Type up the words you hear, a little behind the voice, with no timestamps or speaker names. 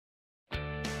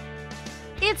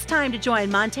It's time to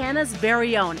join Montana's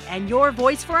very own and your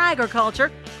voice for agriculture,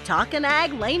 Talkin'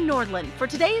 Ag Lane Nordland, for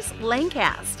today's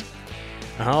Lanecast.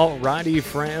 All righty,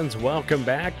 friends, welcome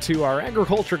back to our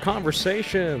Agriculture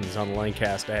Conversations on the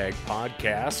Lanecast Ag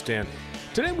Podcast. And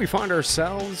today we find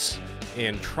ourselves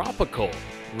in tropical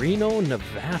Reno,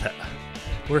 Nevada.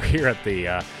 We're here at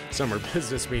the summer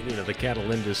business meeting of the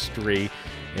cattle industry,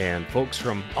 and folks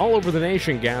from all over the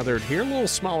nation gathered here. A little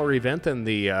smaller event than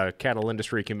the cattle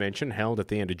industry convention held at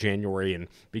the end of January and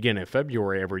beginning of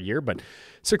February every year, but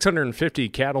 650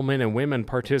 cattlemen and women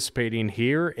participating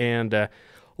here, and a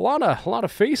lot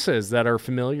of faces that are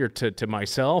familiar to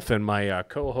myself and my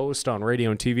co-host on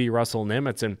radio and TV, Russell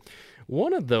Nimitz. And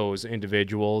one of those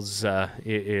individuals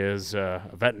is a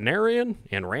veterinarian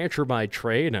and rancher by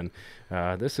trade, and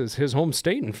this is his home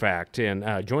state, in fact.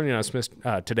 And joining us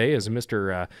today is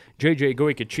Mr. JJ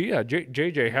Goicoechea.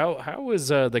 JJ, how is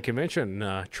the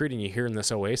convention treating you here in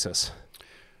this oasis?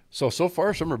 So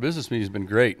far, summer business meeting has been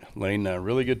great, Lane.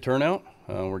 Really good turnout.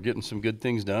 We're getting some good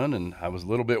things done, and I was a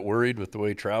little bit worried with the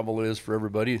way travel is for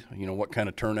everybody, what kind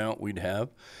of turnout we'd have.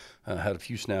 Had a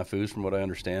few snafus from what I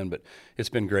understand, but it's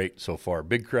been great so far.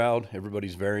 Big crowd,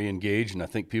 everybody's very engaged, and I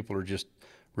think people are just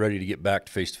ready to get back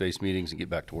to face-to-face meetings and get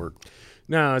back to work.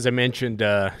 Now, as I mentioned,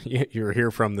 you're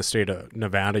here from the state of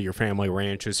Nevada. Your family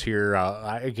ranch is here,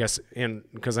 I guess,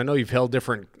 because I know you've held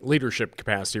different leadership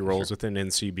capacity roles within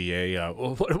NCBA.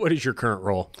 What is your current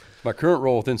role? My current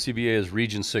role within NCBA is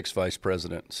Region 6 Vice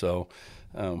President. So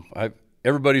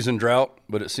everybody's in drought,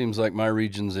 but it seems like my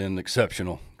region's in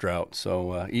exceptional drought.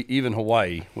 So even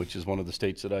Hawaii, which is one of the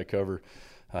states that I cover,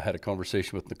 I had a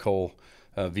conversation with Nicole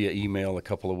via email a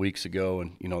couple of weeks ago,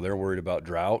 and they're worried about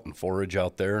drought and forage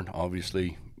out there. And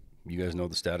obviously, you guys know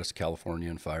the status of California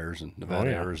and fires, and Nevada,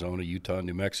 Arizona, Utah,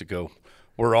 New Mexico.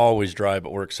 We're always dry,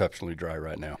 but we're exceptionally dry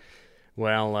right now.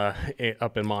 Well,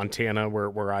 up in Montana,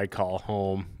 where I call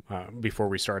home, before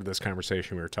we started this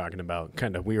conversation, we were talking about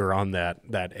we were on that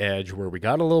edge where we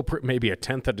got a little, maybe a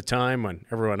tenth at a time, when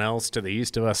everyone else to the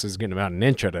east of us is getting about an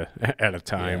inch at a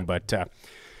time. Yeah. But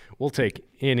we'll take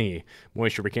any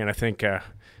moisture we can. I think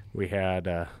we had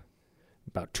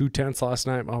about 2/10 last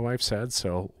night, my wife said,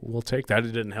 so we'll take that.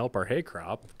 It didn't help our hay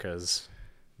crop because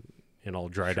it all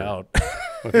dried out.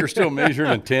 Well, if you're still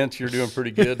measuring in tenths, you're doing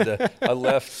pretty good. I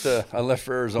left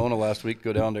for Arizona last week,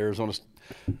 go down to Arizona's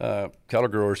cattle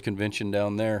growers convention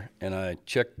down there, and I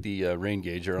checked the rain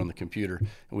gauge there on the computer, and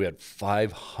we had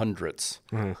 5/100ths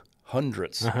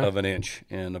of an inch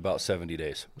in about 70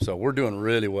 days. So we're doing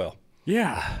really well.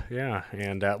 Yeah,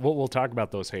 and we'll talk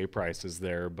about those hay prices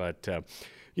there, but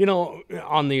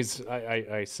on these,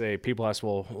 I say, people ask,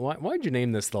 well, why'd you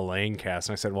name this the Lanecast?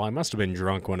 And I said, well, I must have been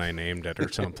drunk when I named it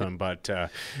or something. But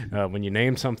when you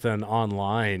name something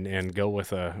online and go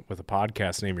with a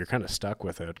podcast name, you're kind of stuck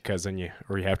with it, because then you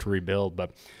have to rebuild.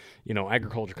 But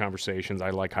agriculture conversations, I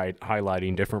like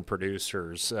highlighting different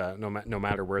producers, no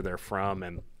matter where they're from,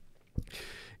 and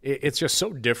it's just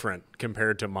so different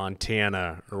compared to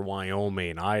Montana or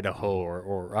Wyoming, Idaho,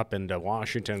 or up into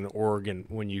Washington, Oregon,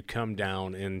 when you come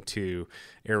down into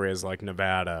areas like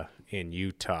Nevada and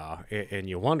Utah, and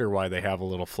you wonder why they have a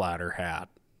little flatter hat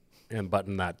and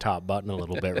button that top button a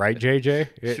little bit, right, JJ?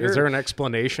 Sure. Is there an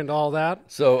explanation to all that?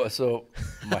 So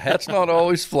my hat's not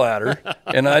always flatter,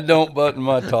 and I don't button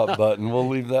my top button. We'll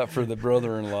leave that for the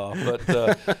brother-in-law.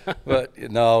 But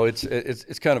no,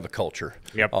 it's kind of a culture,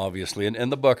 obviously, and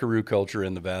the buckaroo culture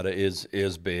in Nevada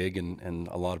is big, and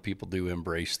a lot of people do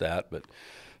embrace that. But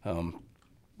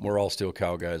we're all still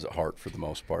cow guys at heart for the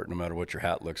most part, no matter what your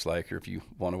hat looks like, or if you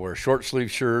want to wear a short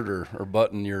sleeve shirt or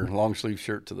button your long sleeve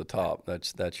shirt to the top.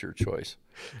 That's your choice.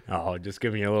 Oh, just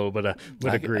giving you a little bit of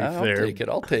grief there.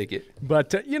 I'll take it.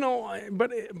 But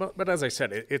but as I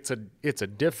said, it's a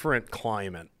different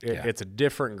climate. It's a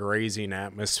different grazing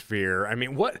atmosphere. I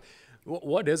mean,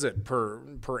 what is it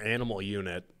per animal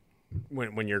unit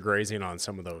when you're grazing on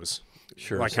some of those?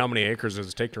 Sure. Like, how many acres does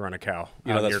it take to run a cow?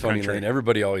 That's funny, Lane.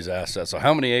 Everybody always asks that. So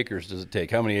how many acres does it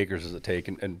take? How many acres does it take?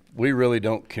 And we really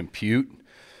don't compute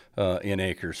in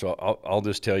acres. So I'll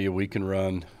just tell you, we can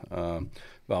run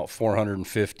about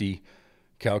 450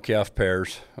 cow-calf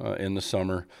pairs in the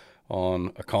summer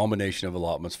on a combination of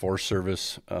allotments, Forest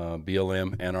Service,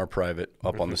 BLM, and our private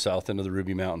up on the south end of the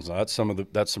Ruby Mountains. Now, that's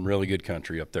some really good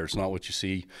country up there. It's not what you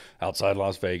see outside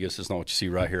Las Vegas. It's not what you see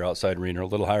right here outside Reno. A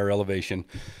little higher elevation,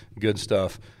 good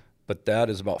stuff. But that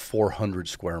is about 400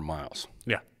 square miles.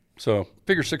 Yeah. So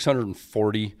figure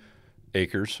 640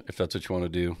 acres, if that's what you want to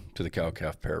do, to the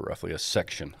cow-calf pair, roughly a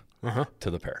section to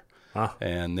the pair.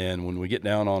 And then when we get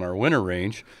down on our winter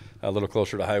range, a little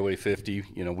closer to Highway 50,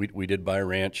 we did buy a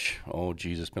ranch. Oh,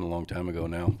 geez, it's been a long time ago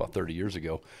now, about 30 years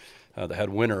ago. That had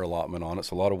winter allotment on it,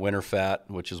 so a lot of winter fat,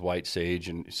 which is white sage,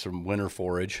 and some winter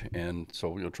forage, and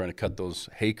so trying to cut those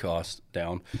hay costs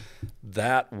down.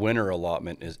 That winter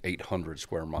allotment is 800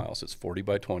 square miles. It's 40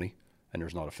 by 20, and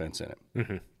there's not a fence in it.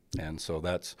 Mm-hmm. And so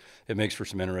it makes for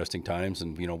some interesting times,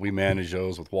 and we manage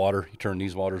those with water. You turn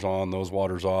these waters on, those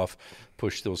waters off,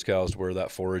 push those cows to where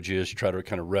that forage is. You try to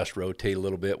kind of rotate a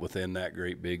little bit within that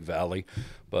great big valley.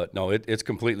 But no, it's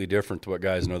completely different to what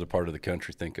guys in other part of the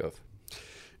country think of.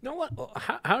 Now,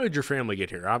 how did your family get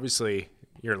here? Obviously,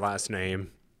 your last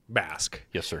name, Basque.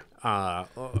 Yes, sir.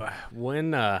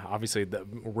 When obviously the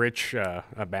rich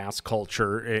Basque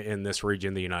culture in this region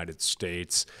of the United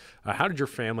States, how did your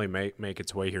family make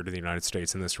its way here to the United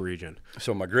States in this region?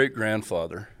 So my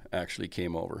great-grandfather actually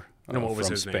came over what was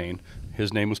from his Spain. name?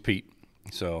 His name was Pete.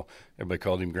 So everybody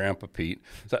called him Grandpa Pete.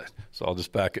 So I'll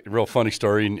just back it. Real funny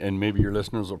story, and maybe your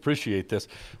listeners will appreciate this.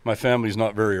 My family's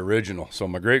not very original. So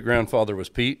my great-grandfather was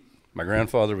Pete. My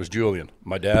grandfather was Julian.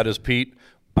 My dad is Pete.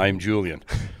 I'm Julian.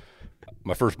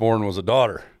 My firstborn was a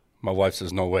daughter. My wife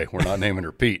says, no way, we're not naming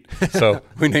her Pete. So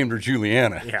we named her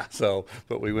Juliana. Yeah.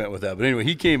 But we went with that. But anyway,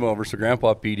 he came over. So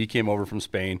Grandpa Pete, he came over from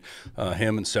Spain,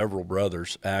 him and several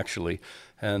brothers, actually.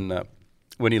 And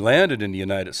when he landed in the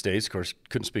United States, of course,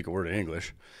 couldn't speak a word of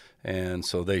English. And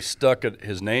so they stuck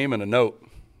his name and a note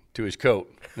to his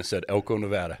coat, and it said Elko,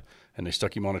 Nevada. And they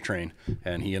stuck him on a train,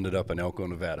 and he ended up in Elko,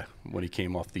 Nevada when he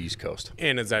came off the East Coast.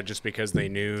 And is that just because they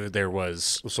knew there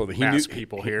was Basque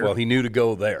people here? Well, he knew to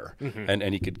go there, mm-hmm.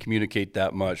 and he could communicate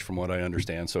that much from what I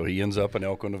understand. So he ends up in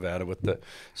Elko, Nevada with the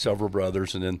several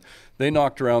brothers, and then they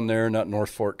knocked around there, not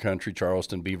North Fork Country,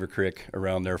 Charleston, Beaver Creek,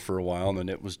 around there for a while, and then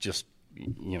it was just,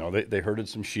 they herded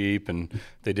some sheep, and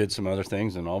they did some other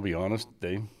things, and I'll be honest,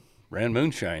 they ran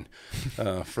moonshine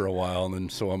for a while. And then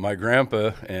so my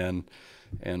grandpa and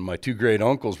my two great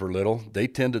uncles were little. They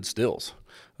tended stills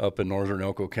up in northern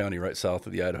Elko County, right south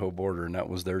of the Idaho border, and that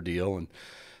was their deal.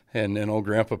 And then old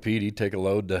Grandpa Pete, he'd take a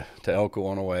load to Elko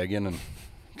on a wagon and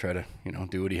try to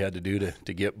do what he had to do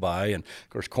to get by. And of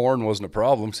course, corn wasn't a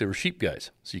problem because they were sheep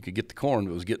guys, so you could get the corn,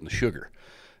 but it was getting the sugar.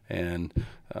 And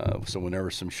so when there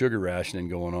was some sugar rationing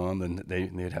going on, then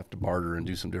they'd have to barter and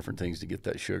do some different things to get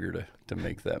that sugar to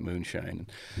make that moonshine.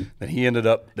 And then he ended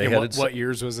up. What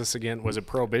years was this again? Was it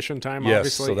Prohibition time? Yes,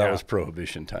 obviously? So that was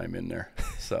Prohibition time in there.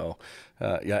 So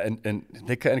and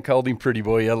they kind of called him Pretty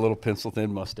Boy. He had a little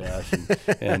pencil-thin mustache,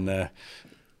 and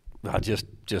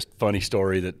just funny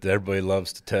story that everybody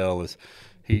loves to tell is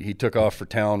he took off for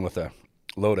town with a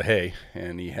load of hay,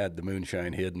 and he had the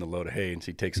moonshine hid in the load of hay, and so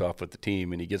he takes off with the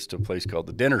team, and he gets to a place called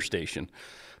the Dinner Station,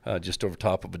 just over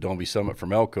top of Adobe Summit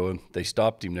from Elko, and they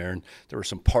stopped him there, and there were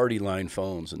some party line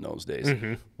phones in those days.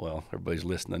 Mm-hmm. Well, everybody's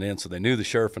listening in, so they knew the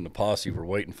sheriff and the posse were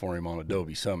waiting for him on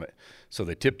Adobe Summit, so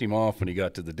they tipped him off when he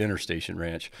got to the Dinner Station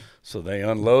ranch. So they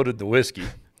unloaded the whiskey,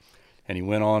 and he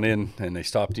went on in, and they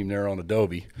stopped him there on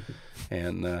Adobe,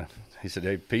 and he said,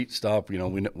 "Hey, Pete, stop. We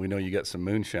know you got some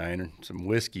moonshine and some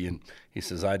whiskey." And he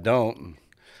says, "I don't." And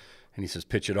he says,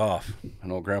 "Pitch it off."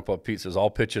 And old Grandpa Pete says,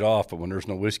 "I'll pitch it off, but when there's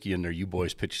no whiskey in there, you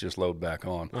boys pitch this load back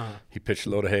on." Uh-huh. He pitched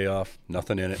a load of hay off,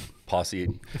 nothing in it.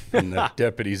 Posse and the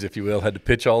deputies, if you will, had to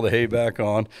pitch all the hay back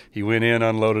on. He went in,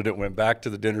 unloaded it, went back to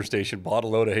the dinner station, bought a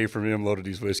load of hay from him, loaded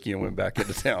his whiskey, and went back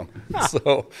into town.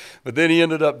 But then he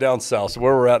ended up down south. So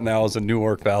where we're at now is in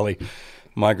Newark Valley.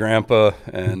 My grandpa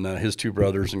and his two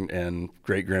brothers and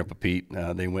great-grandpa Pete,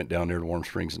 they went down there to Warm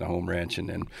Springs in the home ranch and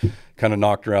then kind of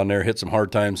knocked around there, hit some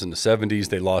hard times in the 70s.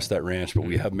 They lost that ranch, but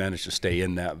we have managed to stay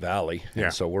in that valley. Yeah.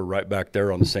 And so we're right back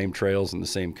there on the same trails in the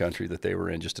same country that they were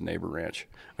in, just a neighbor ranch.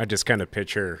 I just kind of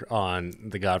picture on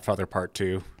The Godfather Part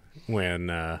 2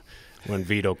 when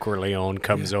Vito Corleone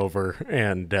comes over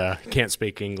and can't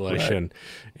speak English, right.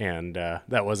 and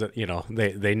that wasn't,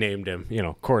 they named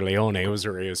him, Corleone was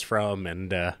where he was from,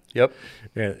 and yep,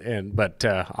 but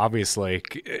obviously,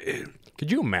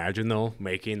 could you imagine though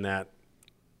making that?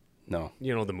 No,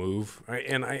 the move,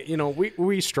 and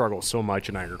we struggle so much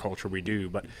in agriculture, we do,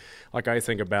 but like I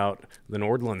think about the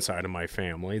Nordland side of my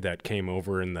family that came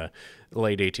over in the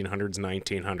late 1800s,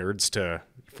 1900s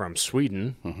from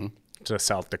Sweden. Mm-hmm. to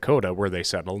South Dakota where they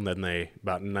settled, and then they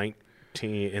about 19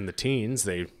 in the teens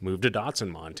they moved to Dotson,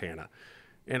 Montana,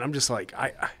 and I'm just like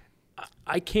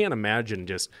I can't imagine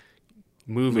just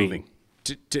moving.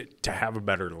 To have a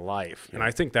better life. Yeah. And I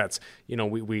think that's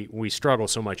we struggle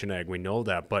so much in ag, we know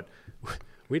that, but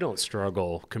we don't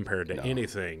struggle compared to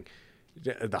anything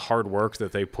the hard work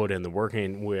that they put in, the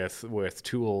working with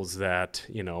tools that,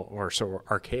 are so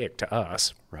archaic to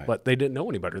us, Right. But they didn't know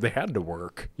any better. They had to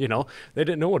work, they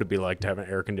didn't know what it'd be like to have an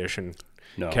air conditioned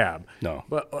cab. No.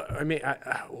 But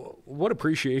what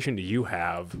appreciation do you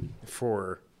have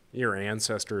for your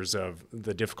ancestors of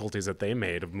the difficulties that they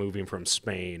made of moving from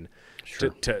Spain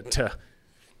to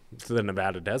the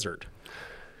Nevada desert?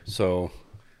 So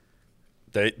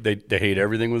they hate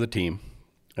everything with a team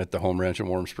at the home ranch in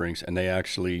Warm Springs, and they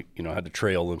actually had to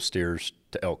trail them steers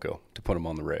to Elko to put them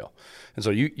on the rail. And so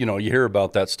you hear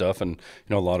about that stuff, and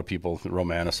a lot of people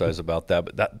romanticize about that,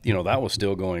 but that was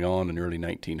still going on in the early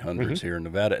 1900s here in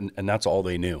Nevada, and that's all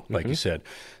they knew. Like you said,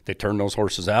 they turned those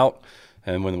horses out,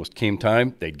 and when it came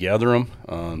time, they'd gather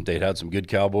them. They'd had some good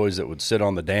cowboys that would sit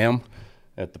on the dam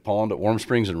at the pond at Warm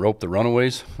Springs and rope the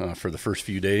runaways for the first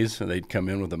few days. And they'd come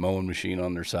in with a mowing machine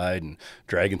on their side and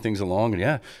dragging things along.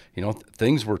 And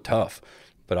things were tough.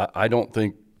 But I don't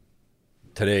think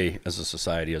today as a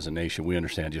society, as a nation, we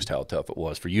understand just how tough it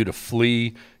was for you to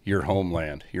flee your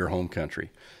homeland, your home country,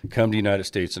 come to the United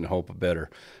States in hope of better,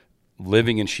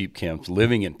 living in sheep camps,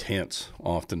 living in tents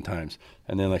oftentimes.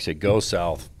 And then, like I say, go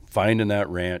south, finding that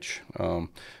ranch.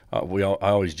 I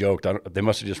always joked they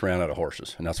must have just ran out of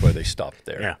horses, and that's why they stopped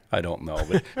there. Yeah. I don't know,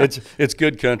 but it's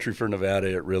good country for Nevada.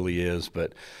 It really is.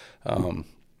 But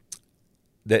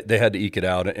they had to eke it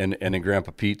out. And in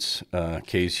Grandpa Pete's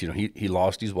case, he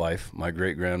lost his wife, my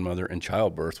great grandmother, in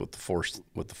childbirth with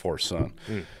the fourth son.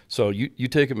 So you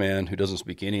take a man who doesn't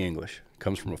speak any English,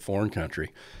 comes from a foreign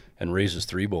country, and raises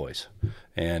 3 boys,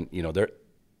 and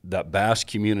that Basque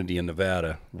community in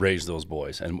Nevada raised those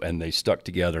boys, and they stuck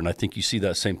together. And I think you see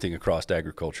that same thing across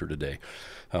agriculture today.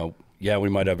 We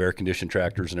might have air-conditioned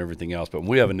tractors and everything else, but when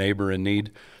we have a neighbor in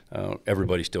need,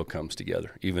 everybody still comes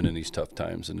together, even in these tough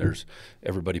times. And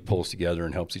everybody pulls together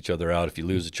and helps each other out if you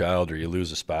lose a child or you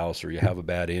lose a spouse or you have a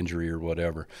bad injury or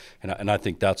whatever. And I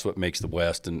think that's what makes the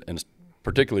West and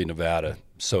particularly Nevada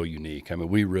so unique. I mean,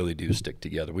 we really do stick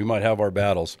together. We might have our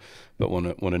battles, but when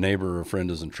a neighbor or a friend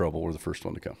is in trouble, we're the first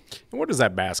one to come. And what does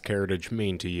that Basque heritage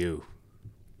mean to you?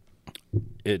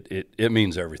 It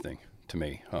means everything to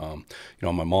me. On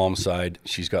my mom's side,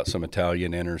 she's got some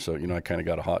Italian in her, so I kind of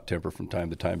got a hot temper from time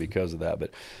to time because of that.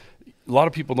 But a lot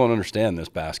of people don't understand this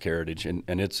Basque heritage, and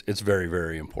it's very,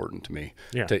 very important to me.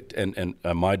 Yeah. And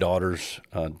my daughters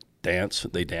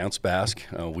they dance Basque.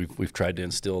 We've tried to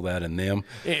instill that in them.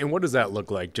 And what does that look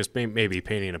like? Just maybe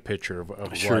painting a picture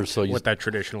of Sure, what that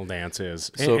traditional dance is,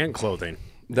 and clothing.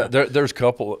 There's a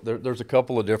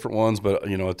couple of different ones, but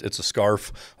it's a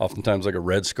scarf, oftentimes like a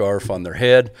red scarf on their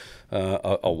head,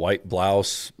 a white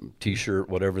blouse, T-shirt,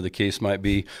 whatever the case might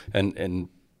be, and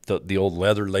the old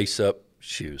leather lace-up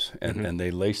shoes, and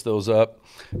they lace those up,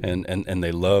 and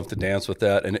they love to dance with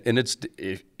that. And it's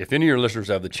if any of your listeners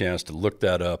have the chance to look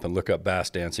that up and look up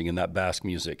Basque dancing and that Basque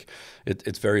music,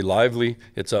 it's very lively,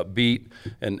 it's upbeat,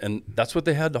 and that's what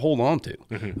they had to hold on to.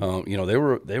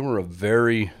 They were a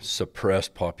very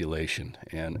suppressed population,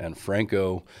 and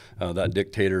Franco, that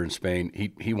dictator in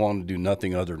Spain, he wanted to do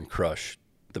nothing other than crush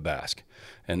the Basque.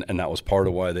 And that was part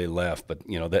of why they left. But,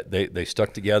 they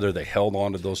stuck together. They held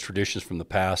on to those traditions from the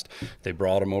past. They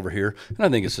brought them over here. And I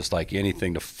think it's just like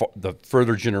anything. The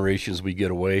further generations we get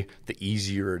away, the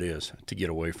easier it is to get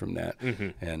away from that.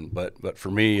 But for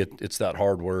me, it's that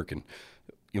hard work. And,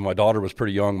 my daughter was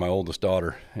pretty young, my oldest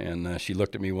daughter. And she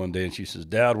looked at me one day and she says,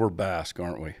 "Dad, we're Basque,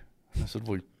 aren't we?" I said,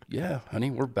 "Well, yeah,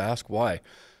 honey, we're Basque. Why?"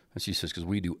 And she says, "Because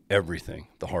we do everything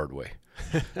the hard way."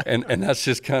 and that's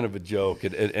just kind of a joke,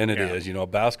 and it is.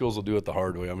 Bascos will do it the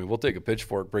hard way. I mean, we'll take a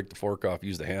pitchfork, break the fork off,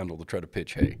 use the handle to try to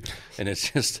pitch hay, and it's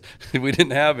just we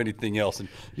didn't have anything else. And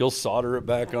you'll solder it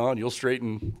back on, you'll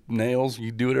straighten nails,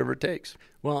 you do whatever it takes.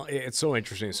 Well, it's so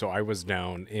interesting. So I was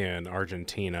down in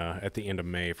Argentina at the end of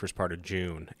May, first part of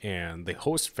June, and the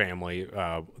host family,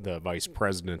 the vice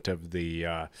president of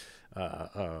the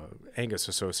Angus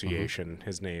Association,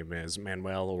 his name is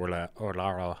Manuel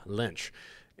Orlara Lynch.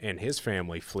 And his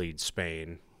family fled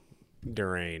Spain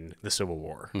during the Civil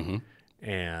War.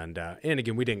 And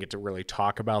again, we didn't get to really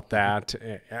talk about that.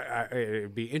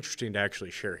 It'd be interesting to actually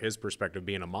share his perspective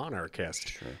being a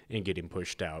monarchist and getting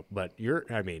pushed out. But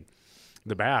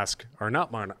the Basque are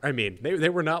not they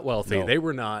were not wealthy. No. They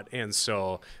were not. And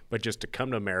so, but just to come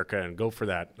to America and go for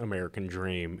that American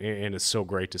dream, and it's so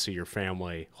great to see your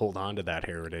family hold on to that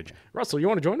heritage. Russell, you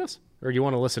want to join us? Or you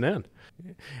want to listen in?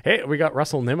 Hey, we got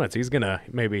Russell Nimitz. He's going to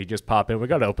maybe just pop in. We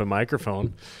got an open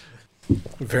microphone.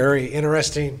 Very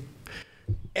interesting,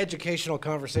 educational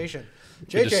conversation.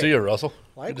 Good to see you, Russell.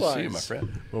 Likewise. Good to see you, my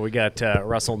friend. Well, we got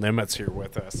Russell Nimitz here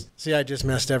with us. See, I just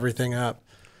messed everything up.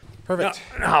 Perfect.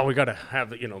 No, we got to have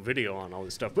video on all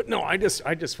this stuff. But no, I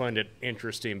just find it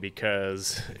interesting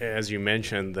because, as you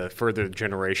mentioned, the further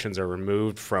generations are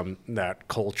removed from that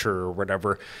culture or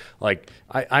whatever. Like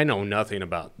I know nothing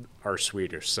about our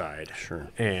Swedish side, Sure,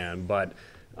 but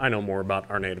I know more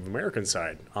about our Native American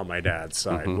side on my dad's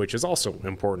side, which is also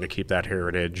important to keep that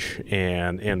heritage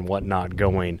and whatnot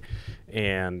going.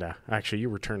 And actually, you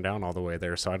were turned down all the way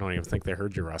there, so I don't even think they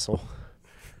heard you, Russell.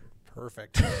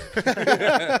 Perfect.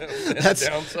 That's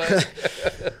downside.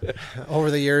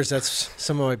 Over the years, that's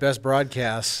some of my best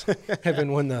broadcasts have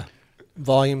been when the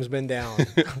volume's been down.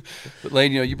 But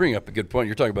Lane, you bring up a good point.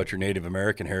 You're talking about your Native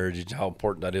American heritage, how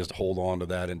important that is to hold on to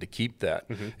that and to keep that.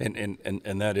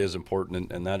 And that is important.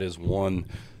 And that is one,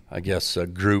 I guess, a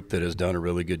group that has done a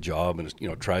really good job and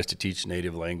tries to teach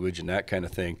native language and that kind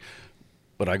of thing.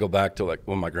 But I go back to like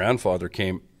when my grandfather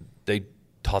came, they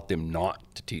taught them not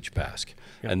to teach Basque.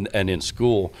 Yeah. And in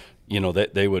school,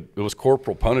 they would, it was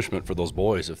corporal punishment for those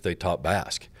boys if they taught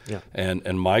Basque. Yeah.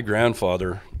 And my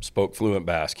grandfather spoke fluent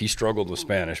Basque. He struggled with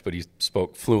Spanish, but he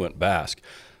spoke fluent Basque.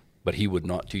 But he would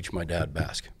not teach my dad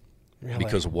Basque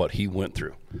because of what he went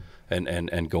through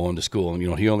and going to school. And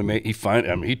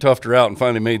he toughed her out and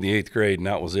finally made the 8th grade, and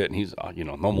that was it. And he's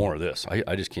no more of this.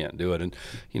 I just can't do it. And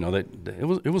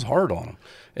it was hard on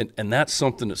him. And that's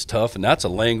something that's tough, and that's a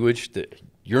language that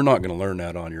you're not going to learn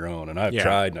that on your own. And I've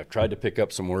tried to pick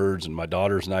up some words, and my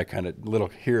daughters and I kind of little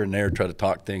here and there try to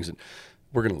talk things, and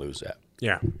we're going to lose that.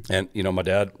 Yeah. And my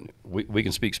dad, we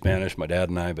can speak Spanish, my dad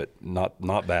and I, but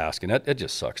not Basque, and it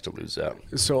just sucks to lose that.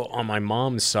 So on my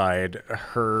mom's side,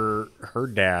 her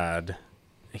dad,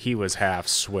 he was half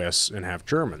Swiss and half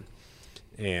German,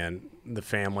 and the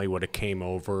family would have came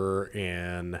over,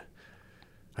 and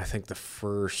I think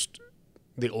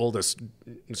the oldest,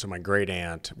 so my great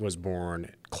aunt was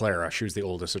born, Clara, she was the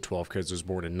oldest of 12 kids, was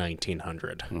born in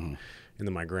 1900. And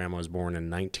then my grandma was born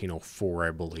in 1904,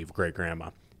 I believe, great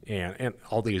grandma. And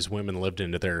all these women lived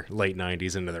into their late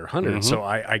 90s, into their 100s. So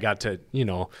I got to,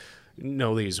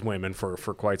 know these women for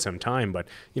quite some time. But,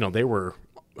 they were,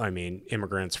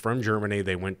 immigrants from Germany.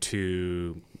 They went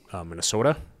to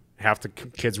Minnesota. Half the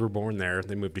kids were born there.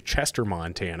 They moved to Chester,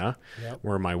 Montana,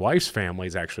 where my wife's family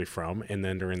is actually from. And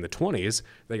then during the 20s,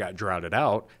 they got droughted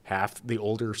out. Half the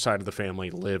older side of the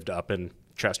family lived up in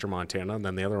Chester, Montana, and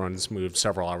then the other ones moved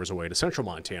several hours away to central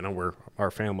Montana, where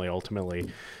our family ultimately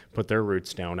put their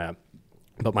roots down at.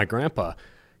 But my grandpa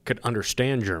could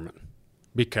understand German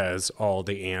because all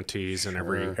the aunties and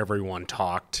everyone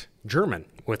talked German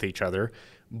with each other,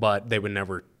 but they would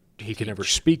never. He could never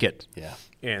speak it. Yeah.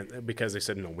 And because they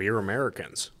said, no, we are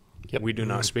Americans. Yep. We do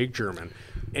not speak German.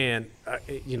 And,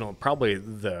 probably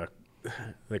the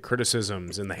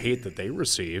criticisms and the hate that they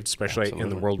received, especially in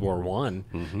the World War I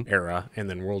era and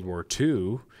then World War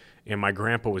II. And my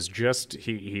grandpa was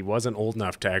he wasn't old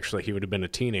enough to actually, he would have been a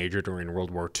teenager during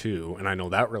World War II. And I know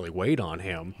that really weighed on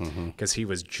him because he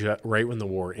was right when the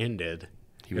war ended.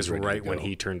 He was right when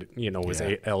he turned, was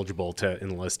eligible to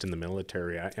enlist in the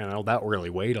military. And I know that really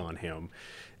weighed on him.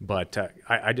 But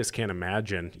I just can't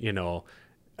imagine,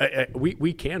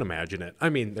 we can't imagine it. I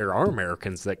mean, there are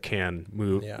Americans that can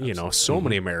move, so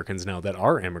many Americans now that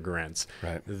are immigrants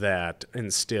that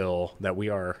instill that we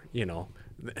are,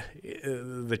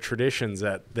 the traditions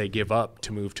that they give up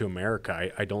to move to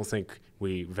America. I don't think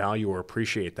we value or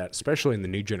appreciate that, especially in the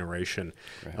new generation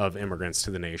of immigrants to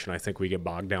the nation. I think we get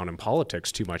bogged down in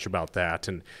politics too much about that.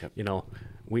 And,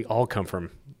 we all come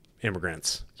from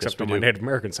immigrants, except on my Native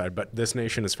American side. But this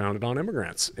nation is founded on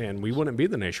immigrants, and we wouldn't be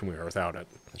the nation we are without it.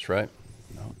 That's right.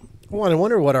 No. Well, I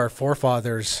wonder what our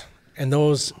forefathers and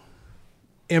those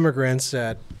immigrants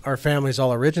that our families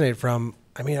all originate from,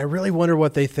 I really wonder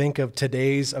what they think of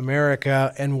today's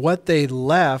America and what they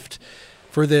left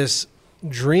for this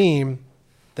dream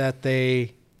that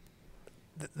they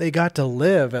got to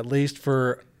live, at least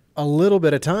for a little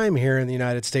bit of time here in the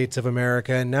United States of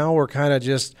America. And now we're kind of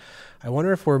just, I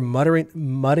wonder if we're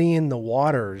muddying the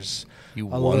waters a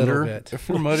little bit. If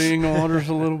we're muddying the waters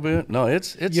a little bit? No,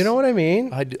 it's. You know what I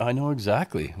mean? I know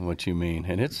exactly what you mean.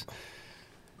 And it's,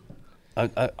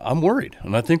 I'm worried.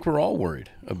 And I think we're all worried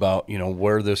about,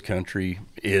 where this country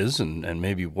is and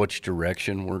maybe which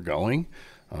direction we're going.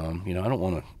 I don't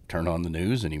want to turn on the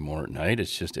news anymore at night.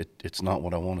 It's just, it's not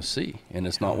what I want to see. And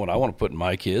it's not what I want to put in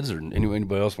my kids or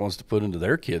anybody else wants to put into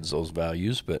their kids, those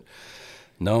values. But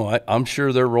no, I'm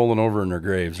sure they're rolling over in their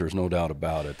graves. There's no doubt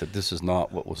about it, that this is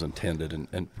not what was intended.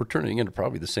 And we're turning into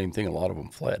probably the same thing a lot of them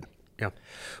fled. Yeah.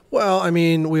 Well, I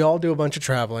mean, we all do a bunch of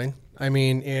traveling. I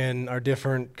mean, in our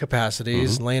different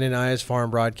capacities. Mm-hmm. Lane and I as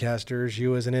farm broadcasters,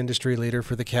 you as an industry leader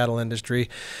for the cattle industry.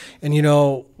 And,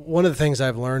 one of the things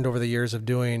I've learned over the years of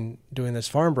doing this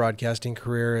farm broadcasting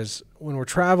career is when we're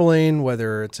traveling,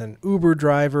 whether it's an Uber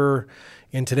driver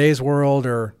in today's world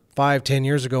or 5-10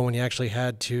 years ago when you actually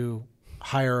had to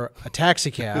hire a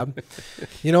taxi cab,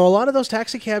 a lot of those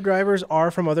taxi cab drivers are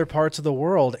from other parts of the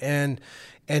world. And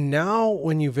now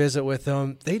when you visit with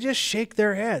them, they just shake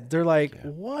their head. They're like,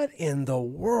 what in the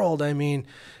world? I mean,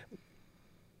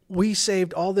 we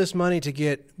saved all this money to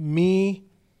get me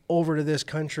over to this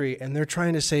country, and they're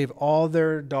trying to save all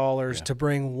their dollars to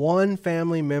bring one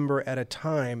family member at a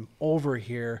time over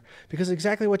here. Because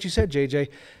exactly what you said, JJ,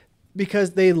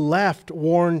 because they left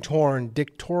worn-torn,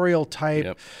 dictatorial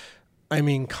type,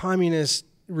 communist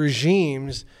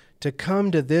regimes to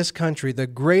come to this country, the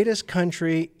greatest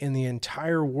country in the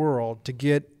entire world, to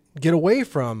get away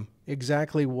from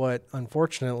exactly what,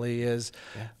 unfortunately, is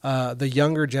the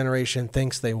younger generation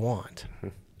thinks they want.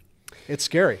 It's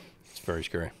scary. It's very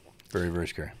scary. Very, very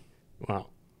scary. Well,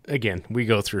 again, we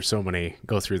go through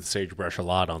the sagebrush a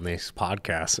lot on these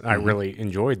podcasts. I really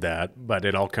enjoyed that, but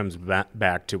it all comes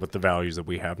back to what the values that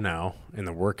we have now and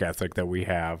the work ethic that we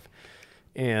have.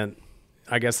 And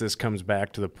I guess this comes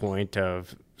back to the point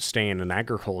of staying in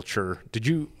agriculture. Did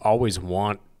you always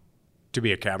want to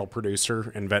be a cattle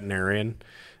producer and veterinarian,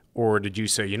 or did you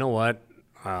say, you know what,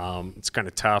 it's kind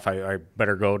of tough, I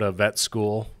better go to vet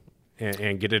school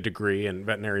and get a degree in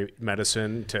veterinary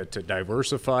medicine to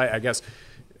diversify? I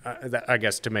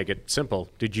guess to make it simple,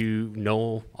 did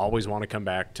you always want to come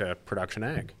back to production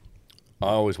ag? I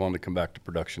always wanted to come back to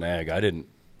production ag. When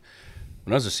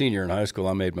I was a senior in high school,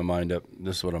 I made my mind up,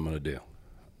 this is what I'm going to do,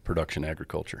 production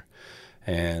agriculture.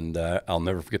 And I'll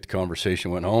never forget the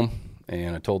conversation. Went home,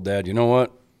 and I told Dad, you know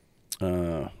what,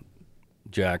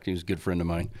 Jack, he was a good friend of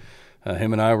mine,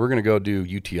 him and I, we're going to go do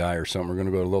UTI or something. We're going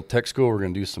to go to a little tech school. We're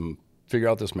going to figure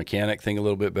out this mechanic thing a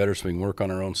little bit better so we can work on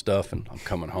our own stuff, and I'm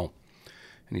coming home.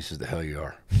 And he says, the hell you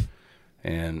are.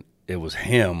 And it was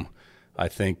him, I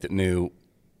think, that knew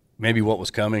maybe what was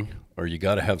coming, or you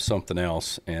got to have something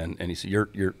else. And he said,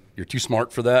 you're too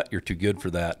smart for that. You're too good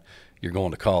for that. You're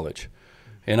going to college.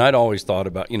 And I'd always thought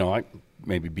about, I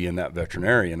maybe being that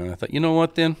veterinarian. And I thought, you know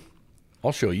what, then?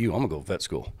 I'll show you. I'm going to go to vet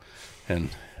school. And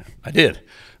I did.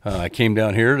 I came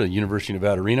down here to the University of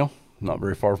Nevada, Reno, not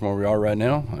very far from where we are right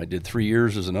now. I did 3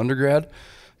 years as an undergrad,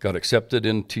 got accepted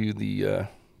into the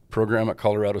program at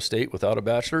Colorado State without a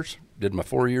bachelor's, did my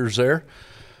 4 years there.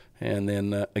 And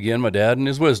then, again, my dad in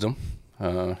his wisdom,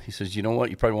 he says, you know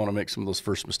what, you probably want to make some of those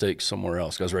first mistakes somewhere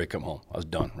else. I was ready to come home. I was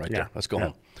done there. Let's go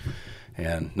home.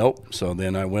 And nope. So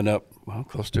then I went up,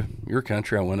 close to your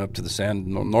country. I went up to the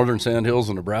northern sand hills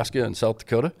of Nebraska and South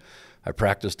Dakota. I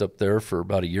practiced up there for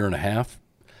about a year and a half.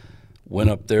 Went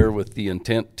up there with the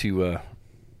intent to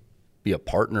be a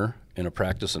partner in a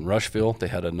practice in Rushville. They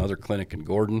had another clinic in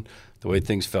Gordon. The way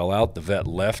things fell out, the vet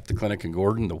left the clinic in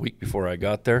Gordon the week before I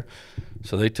got there.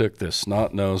 So they took this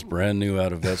snot-nosed, brand new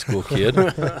out of vet school kid.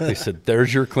 They said,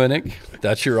 there's your clinic.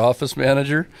 That's your office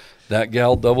manager. That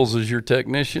gal doubles as your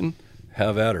technician.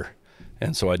 Have at her.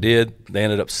 And so I did. They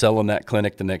ended up selling that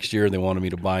clinic the next year. They wanted me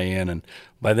to buy in. And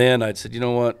by then I'd said, you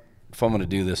know what? If I'm going to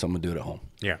do this, I'm going to do it at home.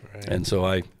 Yeah. Right. And so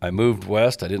I moved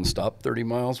west. I didn't stop 30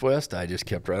 miles west. I just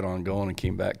kept right on going and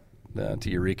came back to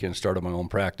Eureka and started my own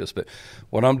practice. But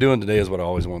what I'm doing today is what I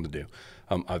always wanted to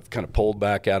do. I've kind of pulled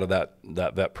back out of that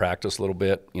vet practice a little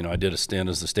bit. I did a stint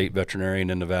as the state veterinarian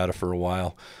in Nevada for a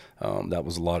while. That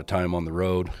was a lot of time on the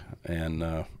road.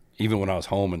 And even when I was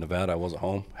home in Nevada, I wasn't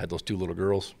home. I had those 2 little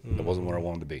girls. That wasn't where I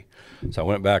wanted to be. So I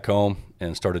went back home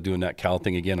and started doing that cow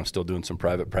thing again. I'm still doing some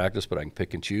private practice, but I can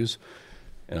pick and choose.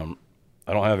 And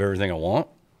I don't have everything I want.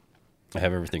 I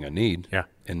have everything I need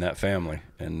in that family,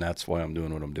 and that's why I'm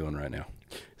doing what I'm doing right now.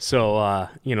 So,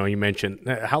 you mentioned,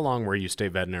 how long were you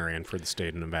state veterinarian for the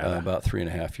state of Nevada? About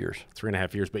 3.5 years.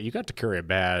 3.5 years, but you got to carry a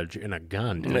badge and a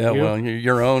gun, didn't you? Well,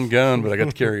 your own gun, but I got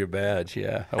to carry a badge,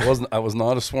 yeah. I was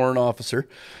not a sworn officer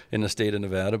in the state of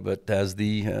Nevada, but as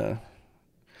the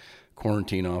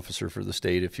quarantine officer for the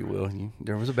state, if you will,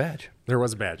 there was a badge. There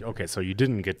was a badge. Okay, so you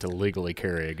didn't get to legally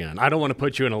carry a gun. I don't want to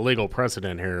put you in a legal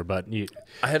precedent here, but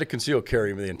I had a concealed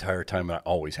carry the entire time, and I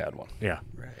always had one. Yeah.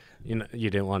 Right. You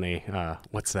didn't want any,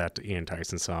 what's that Ian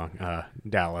Tyson song?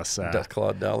 Dallas.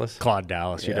 Claude Dallas. Claude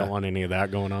Dallas. You don't want any of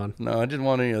that going on? No, I didn't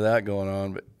want any of that going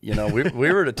on. But,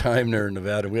 we were at a time there in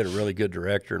Nevada. We had a really good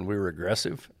director, and we were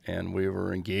aggressive, and we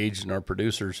were engaged in our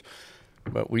producers.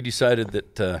 But we decided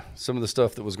that some of the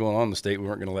stuff that was going on in the state we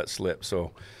weren't going to let slip.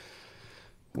 So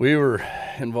we were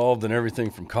involved in everything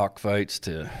from cockfights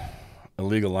to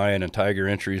illegal lion and tiger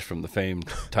entries from the famed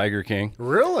Tiger King.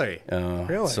 Really?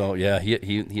 Really? So yeah,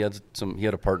 he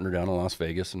had a partner down in Las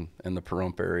Vegas and the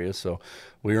Pahrump area. So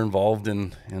we were involved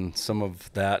in some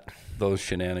of those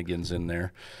shenanigans in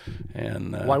there.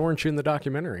 And Why weren't you in the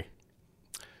documentary?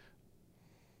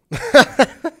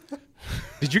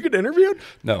 Did you get interviewed?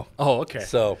 No. Oh, okay.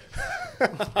 So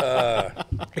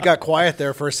It got quiet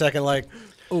there for a second, like,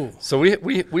 ooh. So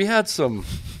we had some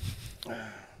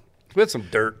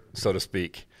dirt, so to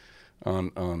speak,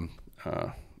 on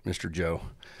Mr. Joe.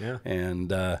 Yeah.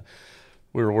 And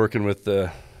we were working with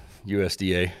the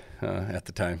USDA at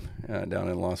the time down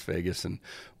in Las Vegas, and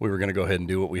we were going to go ahead and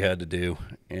do what we had to do.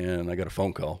 And I got a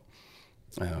phone call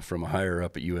from a higher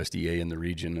up at USDA in the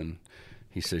region, and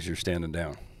he says, "You're standing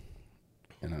down."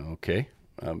 And okay,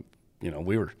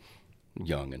 we were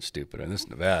young and stupid, and this is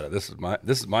Nevada. This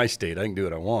is my state. I can do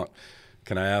what I want.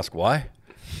 Can I ask why?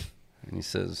 And he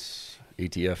says,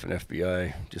 ATF and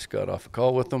FBI just got off a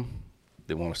call with them.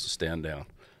 They want us to stand down.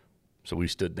 So we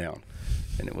stood down.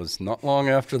 And it was not long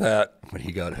after that when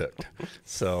he got hooked.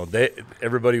 So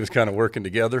everybody was kind of working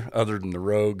together, other than the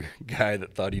rogue guy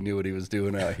that thought he knew what he was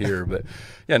doing out here. But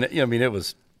yeah, I mean, it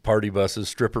was party buses,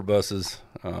 stripper buses.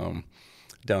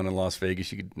 Down in Las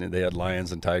Vegas, they had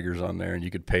lions and tigers on there, and you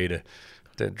could pay to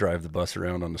drive the bus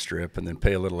around on the Strip, and then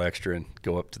pay a little extra and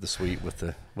go up to the suite with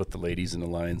the ladies and the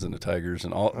lions and the tigers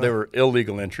and all. There were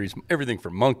illegal entries, everything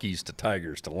from monkeys to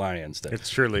tigers to lions. It's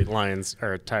surely lions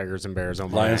or tigers and bears. Oh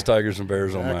my. Lions, tigers, and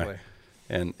bears. Exactly. Oh my.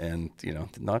 And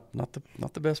not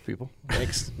the best people.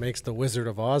 Makes the Wizard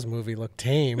of Oz movie look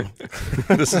tame.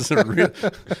 This is a real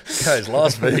guys.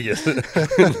 Las Vegas.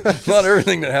 Not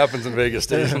everything that happens in Vegas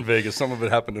stays in Vegas. Some of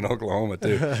it happened in Oklahoma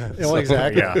too. Well,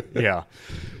 exactly. Yeah.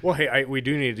 Well, hey, we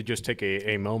do need to just take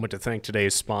a moment to thank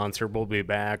today's sponsor. We'll be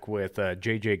back with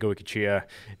JJ Goicoechea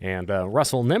and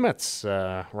Russell Nimitz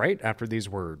right after these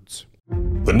words.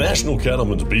 The National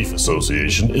Cattlemen's Beef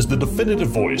Association is the definitive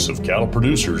voice of cattle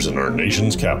producers in our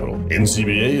nation's capital.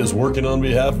 NCBA is working on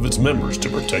behalf of its members to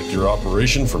protect your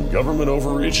operation from government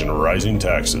overreach and rising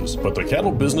taxes. But the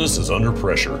cattle business is under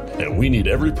pressure, and we need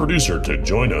every producer to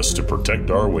join us to protect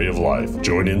our way of life.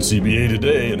 Join NCBA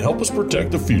today and help us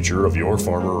protect the future of your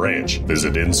farm or ranch.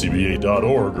 Visit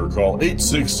ncba.org or call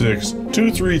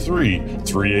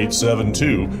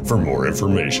 866-233-3872 for more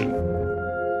information.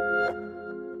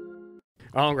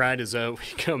 All right, as we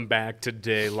come back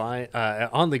today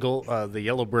on the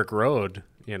yellow brick road,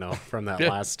 from that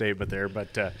last statement there.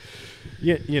 But,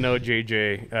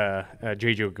 JJ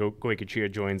Goicoechea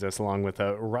joins us along with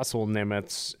Russell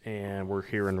Nimitz, and we're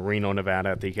here in Reno,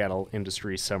 Nevada at the Cattle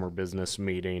Industry Summer Business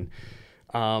Meeting.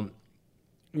 We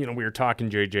were talking,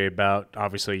 JJ, about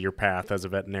obviously your path as a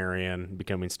veterinarian,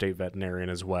 becoming state veterinarian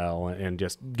as well, and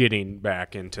just getting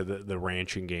back into the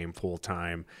ranching game full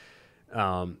time.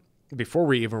 Before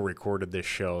we even recorded this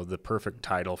show, the perfect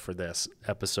title for this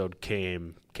episode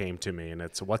came to me, and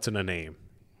it's "What's in a Name?"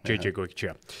 JJ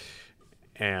Goicoechea.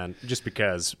 And just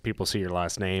because people see your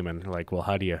last name and like, well,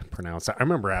 how do you pronounce that? I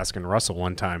remember asking Russell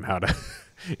one time how to,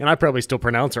 and I probably still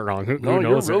pronounce it wrong. Who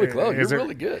knows? You're really close. You're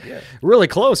really good. Yeah, really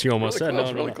close. You almost said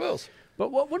really close.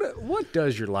 But what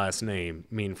does your last name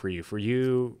mean for you? For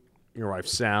you, your wife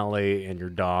Sally, and your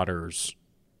daughters,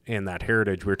 and that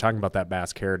heritage. We were talking about that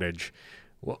Basque heritage.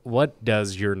 What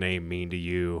does your name mean to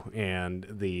you and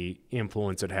the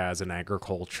influence it has in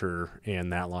agriculture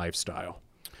and that lifestyle?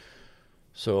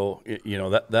 So,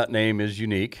 that name is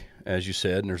unique, as you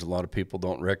said, and there's a lot of people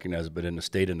don't recognize it, but in the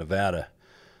state of Nevada,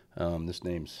 this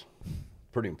name's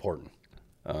pretty important.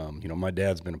 My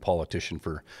dad's been a politician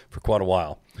for quite a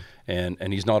while,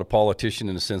 and he's not a politician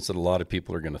in the sense that a lot of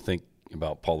people are going to think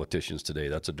about politicians today.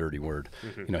 That's a dirty word.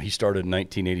 Mm-hmm. He started in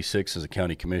 1986 as a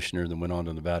county commissioner, then went on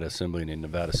to Nevada Assembly and in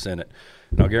Nevada Senate.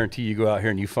 And I'll guarantee you go out here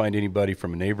and you find anybody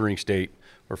from a neighboring state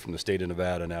or from the state of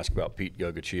Nevada and ask about Pete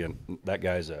Goicoechea, and that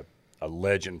guy's a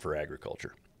legend for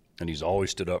agriculture. And he's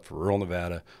always stood up for rural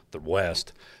Nevada, the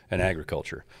West, and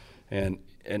agriculture. And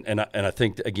I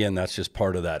think, again, that's just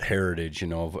part of that heritage,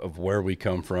 of where we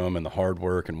come from and the hard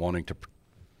work and wanting to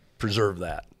preserve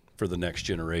that for the next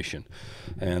generation.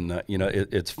 And,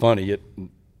 it's funny.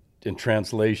 In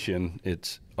translation,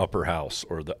 it's upper house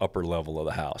or the upper level of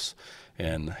the house.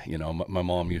 And, my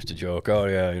mom used to joke, oh,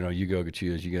 yeah, you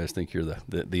Goicoecheas, you guys think you're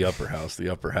the upper house,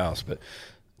 But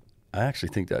I actually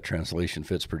think that translation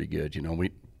fits pretty good.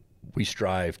 We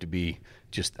strive to be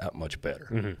just that much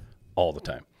better all the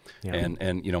time. Yeah.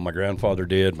 And my grandfather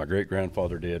did, my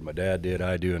great-grandfather did, my dad did,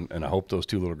 I do, and I hope those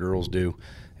two little girls do.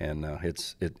 And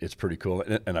it's pretty cool.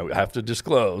 And I have to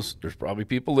disclose, there's probably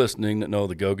people listening that know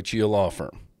the Goicoechea law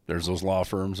firm. There's those law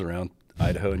firms around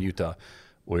Idaho and Utah.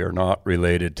 We are not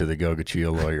related to the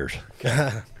Goicoechea lawyers.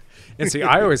 And see,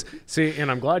 I always and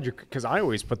I'm glad because I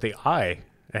always put the I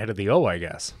ahead of the O, I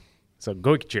guess. So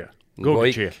Goicoechea.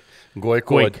 Goicoechea.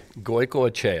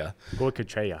 Goicoechea.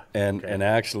 Goicoechea. And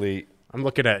actually, I'm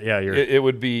looking at, it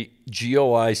would be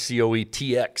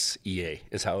Goicoetxea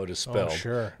is how it is spelled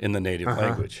in the native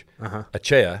language.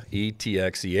 Echea,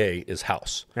 E-T-X-E-A, is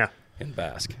house in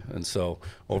Basque. And so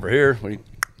over here, we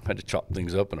had to chop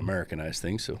things up and Americanize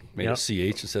things, so made it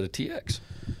CH instead of TX.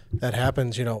 That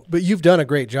happens, but you've done a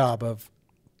great job of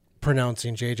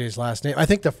pronouncing JJ's last name. I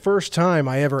think the first time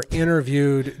I ever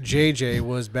interviewed JJ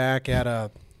was back at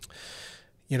a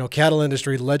cattle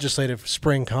industry legislative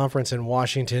spring conference in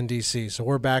Washington, D.C. So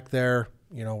we're back there,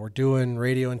 we're doing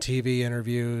radio and TV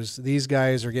interviews. These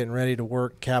guys are getting ready to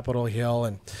work Capitol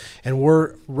Hill, and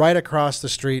we're right across the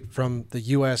street from the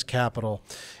U.S. Capitol.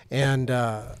 And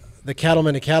the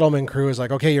Cattleman to Cattleman crew is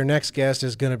like, okay, your next guest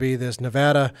is going to be this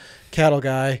Nevada cattle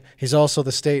guy. He's also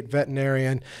the state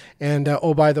veterinarian. And,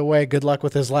 oh, by the way, good luck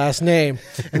with his last name.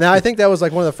 And I think that was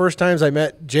like one of the first times I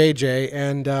met JJ.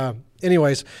 And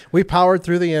anyways, we powered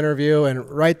through the interview, and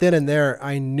right then and there,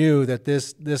 I knew that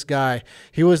this guy,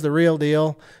 he was the real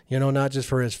deal, not just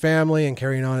for his family and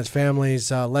carrying on his family's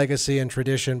legacy and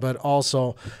tradition, but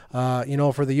also,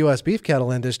 for the U.S. beef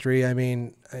cattle industry. I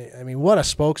mean, what a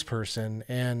spokesperson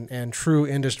and true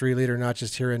industry leader, not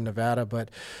just here in Nevada, but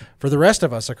for the rest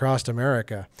of us across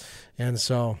America. And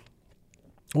so,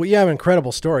 well, you have an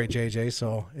incredible story, JJ.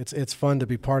 So it's fun to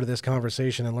be part of this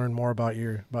conversation and learn more about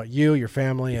you, your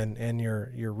family, and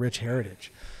your rich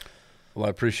heritage. Well, I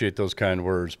appreciate those kind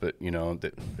words, but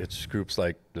it's groups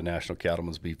like the National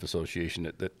Cattlemen's Beef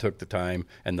Association that took the time,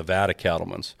 and Nevada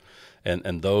Cattlemen's,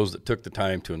 and those that took the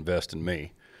time to invest in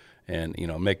me, and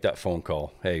make that phone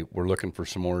call. Hey, we're looking for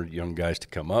some more young guys to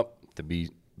come up to be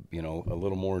a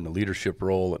little more in the leadership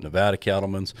role at Nevada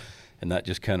Cattlemen's. And that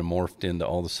just kind of morphed into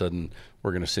all of a sudden,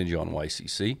 we're going to send you on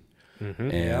YCC.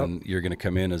 And you're going to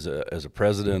come in as a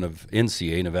president of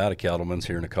NCA, Nevada Cattlemen's,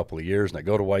 here in a couple of years. And I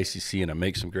go to YCC and I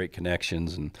make some great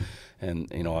connections.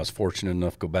 And I was fortunate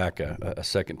enough to go back a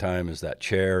second time as that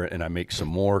chair, and I make some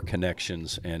more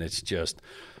connections. And it's just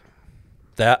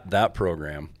that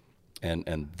program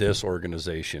and this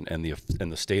organization and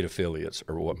the state affiliates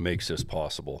are what makes this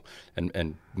possible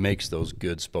and makes those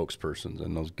good spokespersons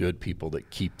and those good people that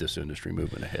keep this industry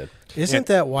moving ahead. Isn't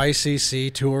that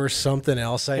YCC tour something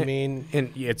else? And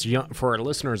it's young, for our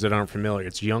listeners that aren't familiar,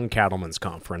 it's Young Cattlemen's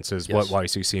Conference is what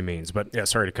YCC means. But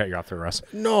sorry to cut you off there, Russ.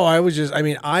 No, I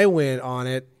went on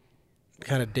it,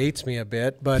 kind of dates me a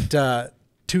bit, but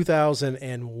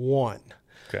 2001.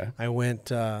 Okay. I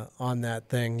went on that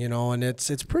thing, and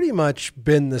it's pretty much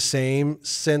been the same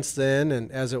since then, and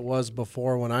as it was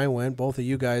before when I went. Both of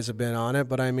you guys have been on it,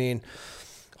 but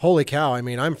holy cow!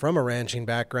 I'm from a ranching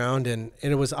background, and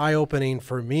it was eye-opening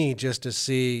for me just to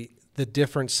see the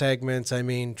different segments.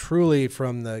 Truly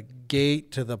from the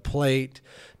gate to the plate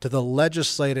to the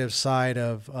legislative side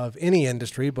of any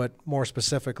industry, but more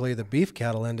specifically the beef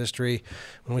cattle industry.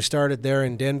 When we started there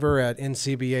in Denver at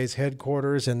NCBA's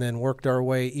headquarters and then worked our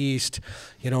way east,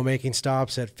 making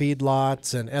stops at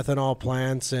feedlots and ethanol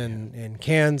plants in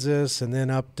Kansas, and then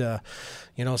up to,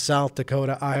 South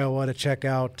Dakota, Iowa to check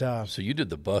out. So you did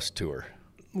the bus tour.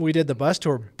 We did the bus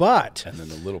tour, but... And then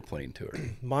the little plane tour.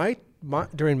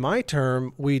 During my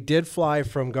term, we did fly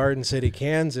from Garden City,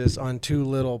 Kansas on two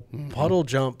little puddle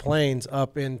jump planes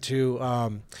up into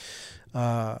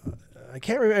I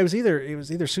can't remember. It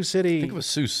was either Sioux City. I think it was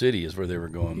Sioux City is where they were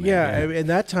going. Yeah, and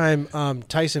that time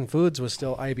Tyson Foods was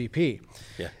still IBP.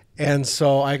 Yeah. And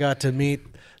so I got to meet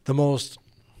the most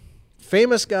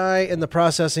famous guy in the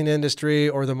processing industry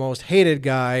or the most hated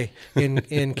guy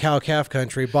in cow-calf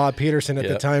country, Bob Peterson at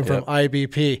the time from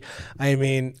IBP.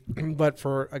 But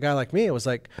for a guy like me, it was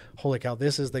like, holy cow,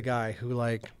 this is the guy who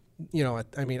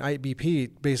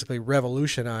IBP basically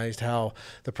revolutionized how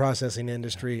the processing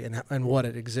industry and what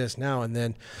it exists now, and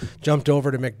then jumped over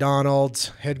to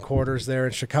McDonald's headquarters there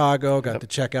in Chicago, got to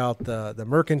check out the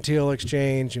mercantile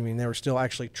exchange. They were still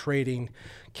actually trading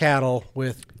cattle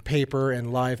with paper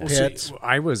and live pits. See,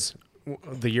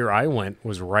 the year I went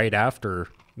was right after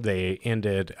they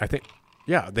ended, I think,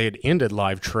 they had ended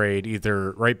live trade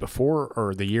either right before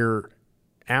or the year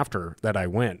after that I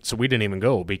went. So we didn't even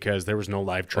go because there was no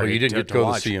live trade. Oh, you didn't get to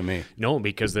go to CME? No,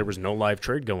 because there was no live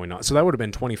trade going on. So that would have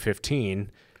been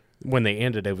 2015 when they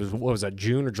ended. It was, what was that,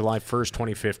 June or July 1st,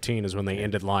 2015 is when they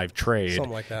ended live trade.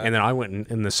 Something like that. And then I went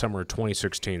in the summer of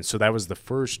 2016. So that was the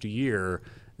first year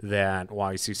that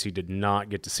YCC did not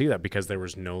get to see that because there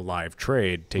was no live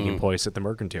trade taking place at the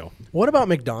Mercantile. What about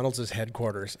McDonald's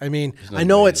headquarters? I mean, Isn't that I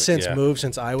know amazing? it's since Yeah. moved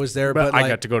since I was there, But but I like,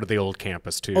 got to go to the old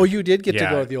campus too. oh, you did get to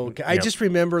Yeah. go to the old. I Yep. just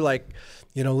remember, like,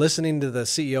 you know, listening to the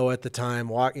CEO at the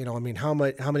time. I mean, how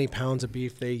many pounds of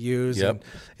beef they use, Yep.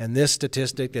 and this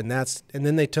statistic, and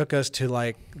then they took us to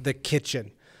like the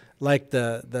kitchen, like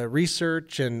the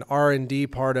research and R&D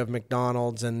part of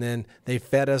McDonald's, and then they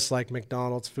fed us like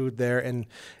McDonald's food there, and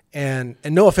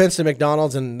no offense to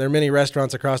McDonald's, and there are many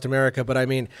restaurants across America, but I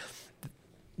mean,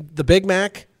 the Big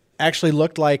Mac actually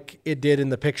looked like it did in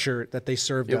the picture that they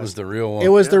served It us. was the real one. It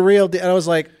was the real deal. And I was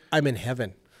like, I'm in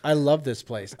heaven. I love this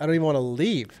place. I don't even want to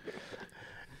leave.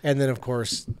 And then, of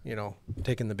course, you know,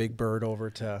 taking the big bird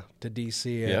over to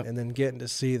DC Yep. and then getting to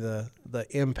see the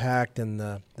impact and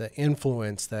the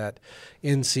influence that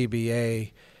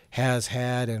NCBA has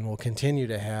had and will continue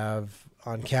to have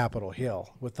on Capitol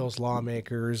Hill with those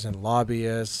lawmakers and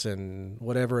lobbyists and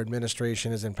whatever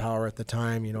administration is in power at the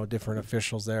time, you know, different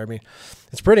officials there. I mean,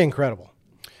 it's pretty incredible.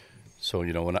 So,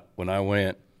 you know, when I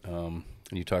went, and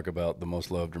you talk about the most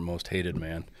loved or most hated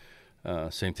man,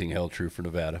 same thing held true for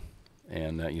Nevada.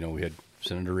 And, you know, we had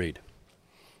Senator Reid.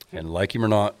 And like him or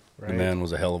not, the man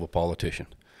was a hell of a politician.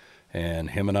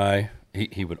 And him and I,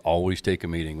 he would always take a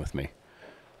meeting with me.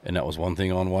 And that was one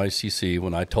thing on YCC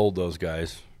when I told those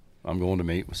guys, I'm going to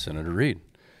meet with Senator Reid,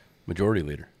 Majority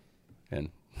Leader.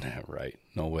 And, right,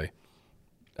 no way.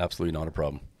 Absolutely not a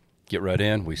problem. Get right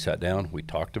in. We sat down. We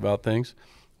talked about things.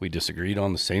 We disagreed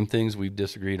on the same things we've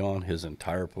disagreed on his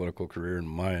entire political career and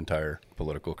my entire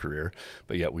political career,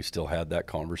 but yet we still had that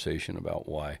conversation about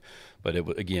why. But it,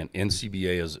 again,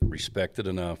 NCBA is respected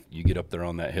enough. You get up there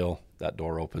on that hill, that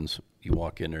door opens, you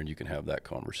walk in there, and you can have that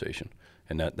conversation,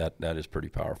 and that is pretty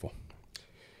powerful.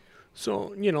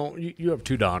 So, you know, you have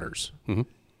two daughters,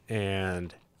 Mm-hmm.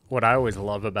 and what I always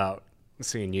love about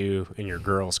seeing you and your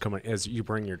girls come in is you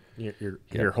bring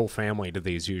your whole family to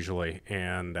these usually,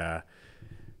 and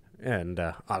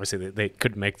obviously they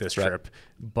couldn't make this trip.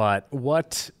 But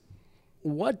what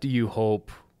do you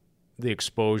hope the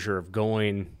exposure of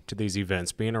going to these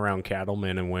events, being around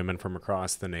cattlemen and women from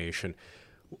across the nation,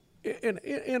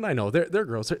 and I know they're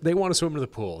girls, they want to swim in the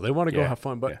pool, they want to go have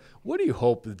fun, but what do you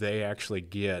hope that they actually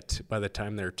get by the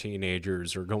time they're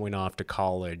teenagers or going off to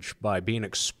college by being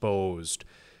exposed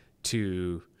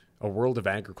to a world of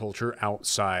agriculture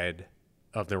outside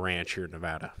of the ranch here in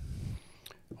Nevada?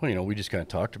 Well, you know, we just kind of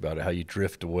talked about it, how you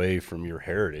drift away from your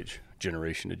heritage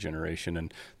generation to generation.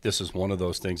 And this is one of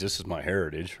those things. This is my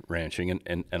heritage, ranching.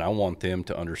 And I want them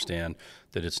to understand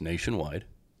that it's nationwide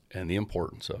and the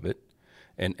importance of it.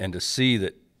 And to see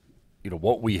that, you know,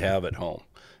 what we have at home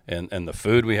and the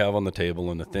food we have on the table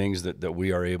and the things that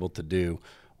we are able to do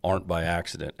aren't by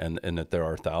accident, and that there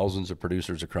are thousands of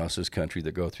producers across this country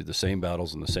that go through the same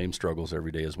battles and the same struggles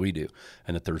every day as we do,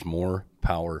 and that there's more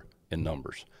power in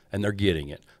numbers. And they're getting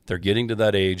it. They're getting to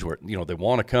that age where, you know, they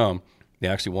want to come. They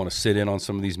actually want to sit in on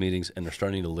some of these meetings, and they're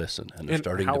starting to listen, and they're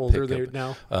starting to pick up. How old are they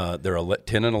now? They're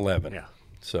 10 and 11. Yeah.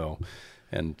 So,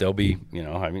 and they'll be, you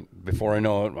know, I mean, before I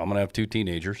know it, I'm going to have two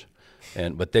teenagers.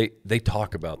 But they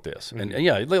talk about this. And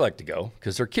yeah, they like to go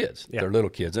because they're kids. Yeah. They're little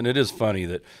kids. And it is funny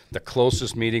that the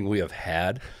closest meeting we have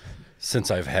had since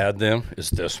I've had them is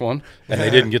this one. And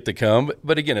they didn't get to come.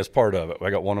 But again, it's part of it. I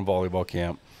got one in volleyball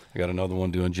camp. I got another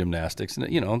one doing gymnastics.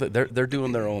 And, you know, they're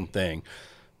doing their own thing.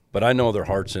 But I know their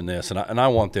heart's in this. And I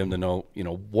want them to know, you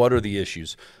know, what are the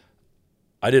issues.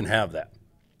 I didn't have that.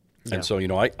 Yeah. And so, you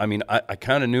know, I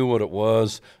kind of knew what it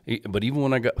was, but even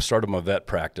when I started my vet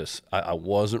practice, I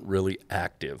wasn't really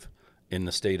active in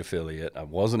the state affiliate. I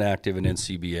wasn't active in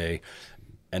NCBA,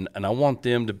 and I want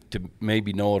them to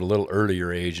maybe know at a little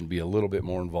earlier age and be a little bit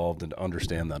more involved and to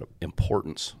understand that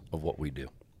importance of what we do.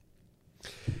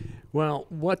 Well,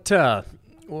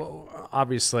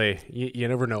 obviously, you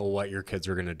never know what your kids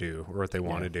are going to do or what they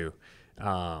want to do.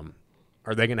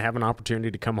 Are they going to have an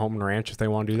opportunity to come home and ranch if they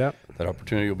want to do that? That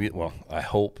opportunity will be, well, I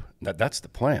hope that's the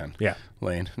plan. Yeah.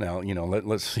 Lane. Now, you know,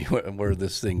 let's see where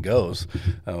this thing goes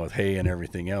with hay and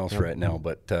everything else right now.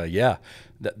 But yeah,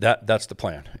 that's the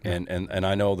plan. And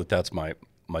I know that's my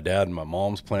dad and my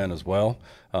mom's plan as well.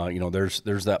 You know, there's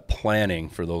that planning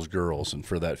for those girls and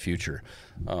for that future.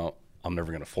 I'm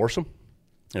never going to force them.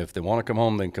 If they want to come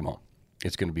home, then come home.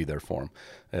 It's going to be there for them.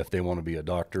 If they want to be a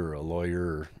doctor or a lawyer,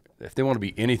 or if they want to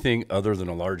be anything other than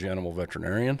a large animal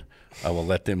veterinarian, I will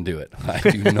let them do it.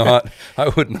 I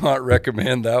would not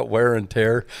recommend that wear and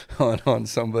tear on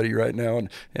somebody right now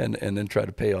and then try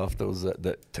to pay off those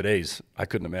that today's. I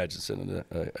couldn't imagine sending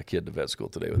a kid to vet school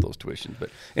today with those tuitions.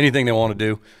 But anything they want to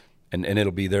do, and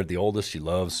it'll be there. The oldest,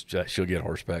 she'll get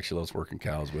horseback. She loves working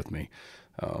cows with me.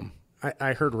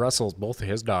 I heard both of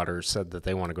his daughters said that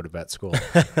they want to go to vet school.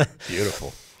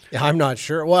 Beautiful. I'm not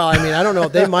sure. Well, I mean, I don't know.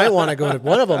 They might want to go to,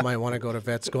 one of them might want to go to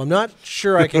vet school. I'm not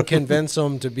sure I can convince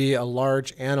them to be a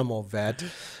large animal vet.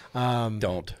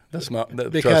 Don't. That's not,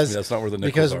 trust me, that's not where the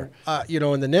nickels are. Because,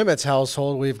 in the Nimitz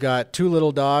household, we've got 2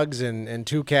 little dogs and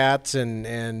 2 cats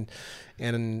and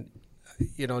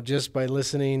just by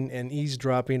listening and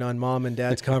eavesdropping on mom and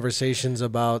dad's conversations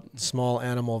about small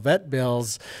animal vet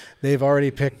bills, they've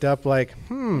already picked up like,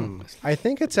 I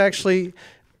think it's actually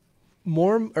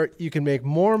you can make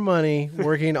more money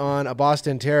working on a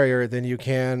Boston Terrier than you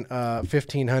can a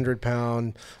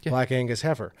 1,500-pound Black Angus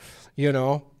heifer,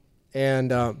 And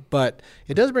but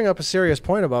it does bring up a serious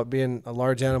point about being a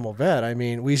large animal vet. I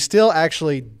mean, we still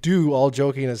actually do, all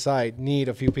joking aside, need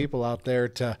a few people out there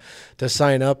to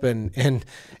sign up and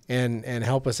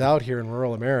help us out here in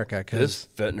rural America. This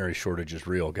veterinary shortage is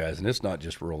real, guys, and it's not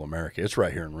just rural America. It's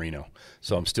right here in Reno.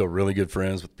 So I'm still really good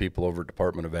friends with people over at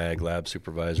Department of Ag, lab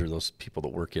supervisor, those people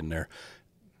that work in there.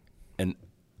 And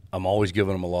I'm always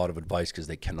giving them a lot of advice because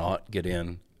they cannot get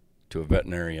in to a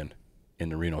veterinarian in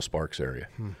the Reno-Sparks area.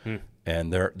 Mm-hmm.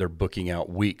 And they're booking out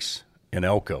weeks in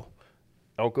Elko,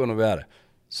 Nevada.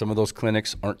 Some of those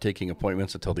clinics aren't taking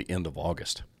appointments until the end of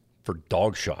August for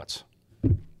dog shots.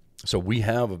 So we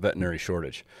have a veterinary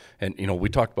shortage. And, we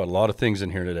talked about a lot of things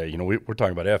in here today. We're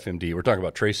talking about FMD. We're talking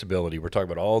about traceability. We're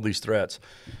talking about all these threats.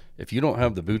 If you don't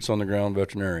have the boots on the ground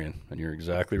veterinarian, and you're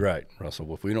exactly right,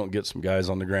 Russell, if we don't get some guys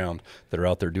on the ground that are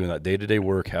out there doing that day-to-day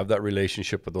work, have that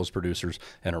relationship with those producers,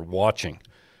 and are watching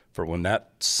for when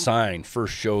that sign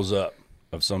first shows up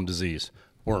of some disease,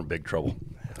 we're in big trouble,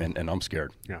 and I'm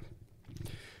scared. Yeah.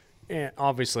 And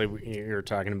obviously, you were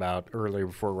talking about earlier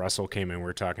before Russell came in, we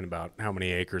were talking about how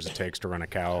many acres it takes to run a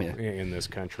cow in this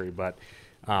country. But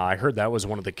I heard that was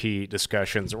one of the key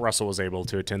discussions. Russell was able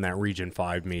to attend that Region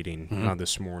 5 meeting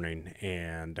this morning,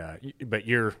 but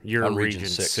you're in Region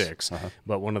 6. Uh-huh.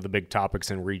 But one of the big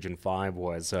topics in Region 5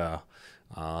 was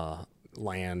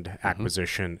land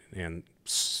acquisition and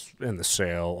the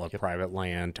sale of private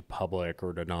land to public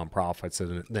or to nonprofits,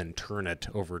 and then turn it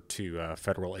over to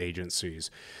federal agencies.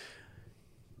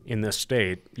 In this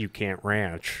state, you can't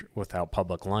ranch without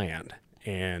public land,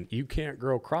 and you can't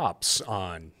grow crops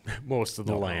on most of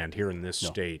the land here in this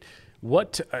state.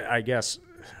 What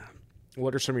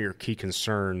are some of your key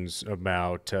concerns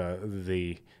about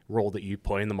the role that you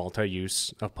play in the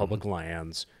multi-use of public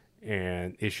lands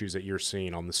and issues that you're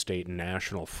seeing on the state and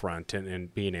national front,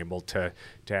 and being able to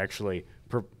actually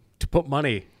to put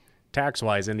money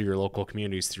tax-wise into your local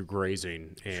communities through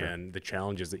grazing, and the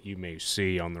challenges that you may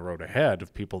see on the road ahead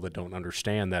of people that don't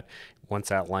understand that once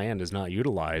that land is not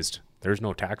utilized, there's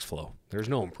no tax flow, there's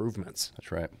no improvements.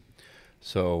 That's right.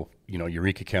 So,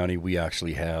 Eureka County, we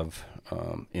actually have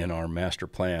in our master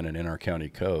plan and in our county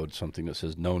code something that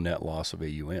says no net loss of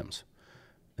AUMs.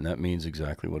 And that means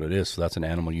exactly what it is. So that's an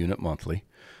animal unit monthly.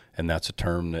 And that's a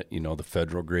term that, the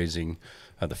federal grazing,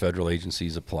 the federal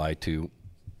agencies apply to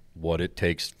what it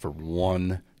takes for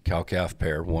one cow-calf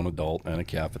pair, one adult and a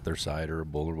calf at their side, or a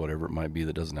bull or whatever it might be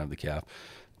that doesn't have the calf,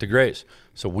 to graze.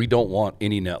 So we don't want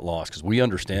any net loss because we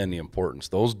understand the importance.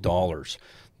 Those dollars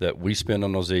that we spend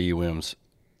on those AUMs,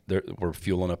 we're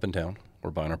fueling up in town, we're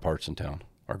buying our parts in town,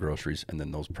 our groceries, and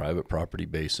then those private property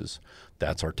bases,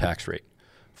 that's our tax rate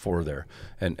for there.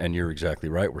 And you're exactly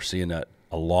right. We're seeing that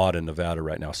a lot in Nevada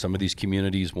right now. Some of these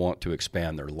communities want to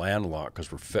expand. They're landlocked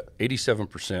because we're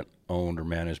 87% owned or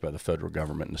managed by the federal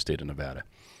government in the state of Nevada.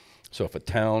 So if a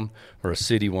town or a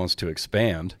city wants to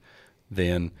expand,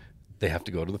 then they have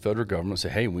to go to the federal government and say,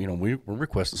 hey, we're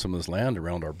requesting some of this land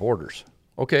around our borders.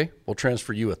 Okay, we'll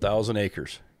transfer you 1,000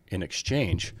 acres. In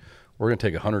exchange, we're going to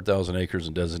take 100,000 acres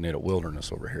and designate it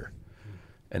wilderness over here.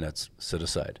 And that's set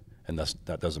aside. And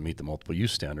that doesn't meet the multiple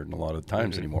use standard in a lot of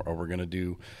times anymore. Or we're going to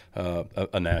do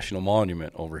a national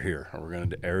monument over here. Or we're going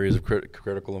to do areas of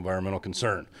critical environmental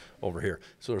concern over here.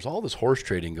 So there's all this horse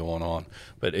trading going on.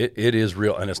 But it is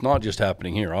real. And it's not just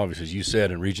happening here. Obviously, as you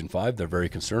said, in Region 5, they're very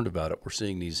concerned about it. We're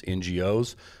seeing these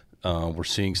NGOs. We're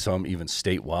seeing some even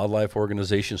state wildlife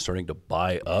organizations starting to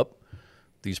buy up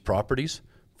these properties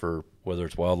for whether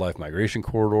it's wildlife migration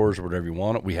corridors or whatever you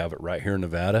want it. We have it right here in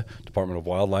Nevada. Department of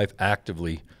Wildlife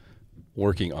actively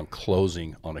working on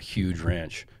closing on a huge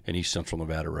ranch in East Central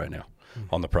Nevada right now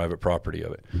on the private property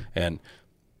of it. And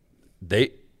I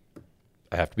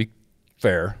have to be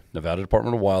fair, Nevada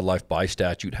Department of Wildlife by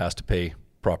statute has to pay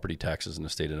property taxes in the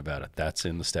state of Nevada. That's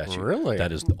in the statute. Really?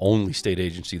 That is the only state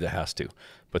agency that has to.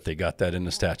 But they got that in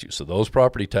the statute. So those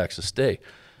property taxes stay.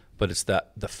 But it's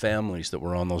that the families that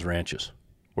were on those ranches,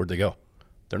 where'd they go?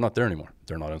 They're not there anymore.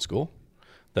 They're not in school.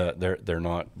 They're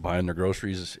not buying their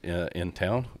groceries in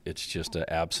town. It's just an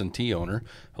absentee owner.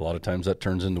 A lot of times that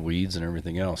turns into weeds and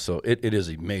everything else. So it is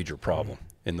a major problem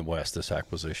in the West, this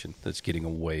acquisition that's getting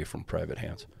away from private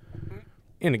hands.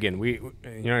 And again, we in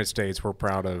the United States, we're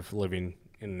proud of living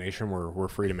in a nation where we're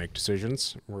free to make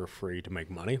decisions. We're free to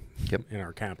make money in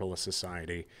our capitalist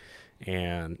society.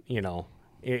 And,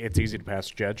 it's easy to pass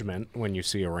judgment when you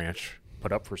see a ranch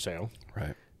put up for sale.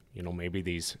 Right.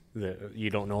 Maybe you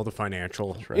don't know the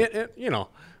financial. That's right.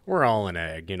 We're all an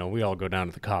ag. We all go down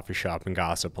to the coffee shop and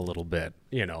gossip a little bit,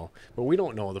 but we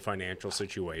don't know the financial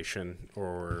situation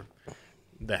or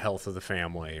the health of the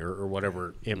family or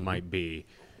whatever it might be.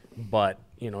 But,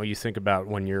 you think about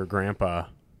when your grandpa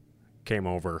came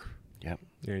over and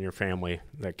your family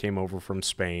that came over from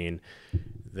Spain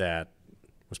that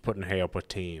was putting hay up with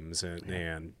teams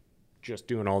and just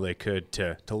doing all they could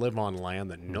to live on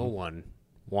land that no one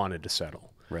wanted to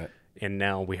settle. Right. And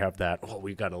now we have that,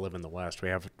 we got to live in the West. We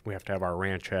have to have our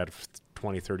ranch have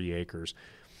 20, 30 acres.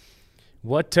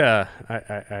 What,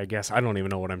 I guess, I don't even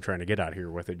know what I'm trying to get out here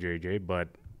with it, JJ, but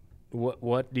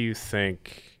what do you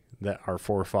think that our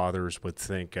forefathers would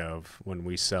think of when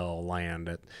we sell land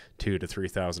at $2,000 to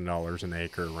 $3,000 an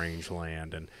acre, range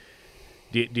land? And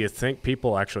do you think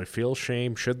people actually feel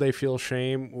shame? Should they feel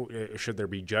shame? Should there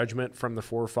be judgment from the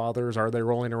forefathers? Are they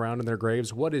rolling around in their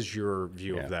graves? What is your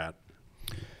view of that?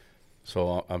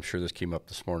 So I'm sure this came up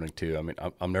this morning too. I mean,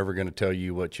 I'm never going to tell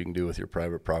you what you can do with your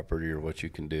private property or what you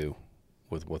can do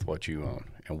with what you own.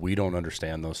 And we don't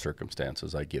understand those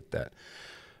circumstances. I get that.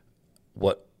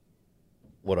 What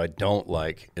I don't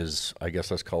like is, I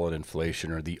guess let's call it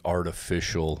inflation or the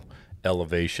artificial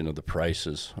elevation of the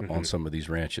prices on some of these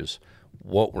ranches.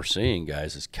 What we're seeing,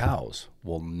 guys, is cows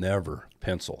will never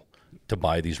pencil to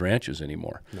buy these ranches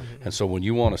anymore. And so when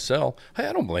you want to sell, hey,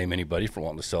 I don't blame anybody for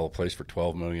wanting to sell a place for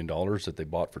 $12 million that they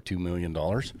bought for $2 million.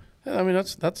 I mean,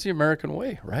 that's the American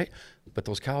way, right? But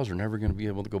those cows are never going to be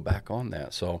able to go back on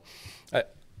that. So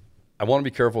I want to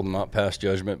be careful to not pass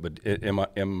judgment, but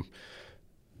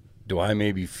do I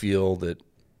maybe feel that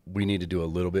we need to do a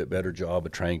little bit better job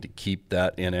of trying to keep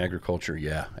that in agriculture?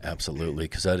 Yeah, absolutely,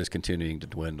 because that is continuing to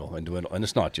dwindle. And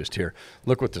it's not just here.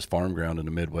 Look what this farm ground in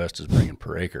the Midwest is bringing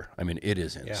per acre. I mean, it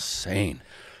is insane.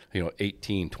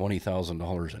 $18,000,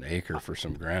 $20,000 an acre for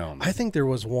some ground. I think there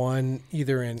was one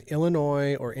either in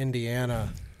Illinois or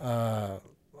Indiana a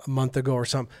month ago or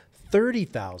something,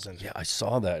 30,000. Yeah, I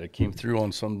saw that. It came through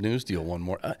on some news deal one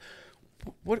more.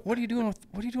 What are you doing on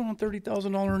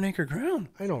 $30,000 an acre ground?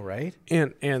 I know, right?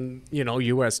 And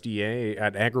USDA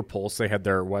at AgriPulse, they had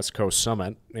their West Coast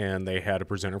Summit, and they had a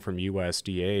presenter from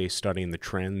USDA studying the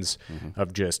trends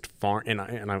of just farm. And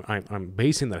I'm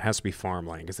basing that it has to be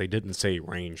farmland because they didn't say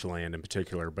range land in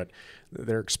particular, but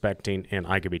they're expecting, and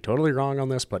I could be totally wrong on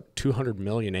this, but 200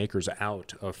 million acres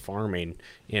out of farming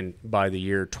by the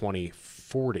year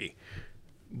 2040.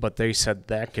 But they said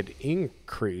that could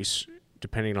increase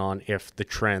depending on if the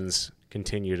trends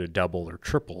continue to double or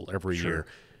triple every year.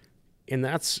 And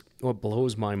that's what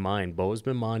blows my mind.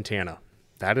 Bozeman, Montana.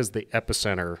 That is the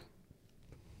epicenter.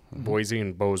 Boise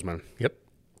and Bozeman. Yep.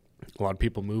 A lot of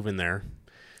people move in there.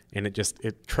 And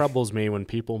it troubles me when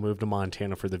people move to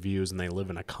Montana for the views and they live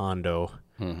in a condo.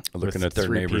 Looking at their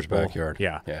neighbor's backyard.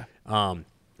 Yeah.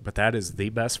 But that is the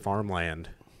best farmland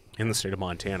in the state of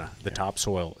Montana. The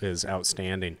topsoil is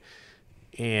outstanding.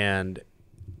 And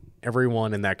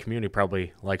everyone in that community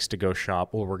probably likes to go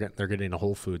shop. Well, they're getting a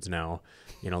Whole Foods now.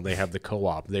 They have the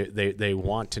co-op. They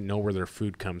want to know where their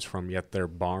food comes from, yet they're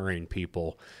barring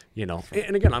people.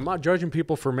 And again, I'm not judging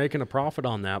people for making a profit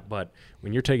on that, but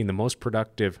when you're taking the most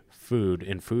productive food,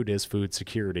 and food is food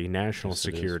security, national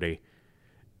security,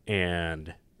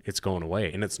 and it's going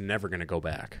away, and it's never going to go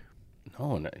back.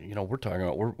 No, and we're talking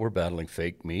about we're battling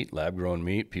fake meat, lab-grown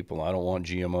meat. People, I don't want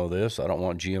GMO this, I don't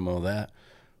want GMO that.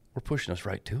 We're pushing us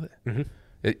right to it.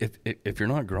 If you're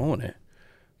not growing it,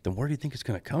 then where do you think it's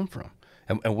going to come from?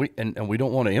 And we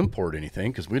don't want to import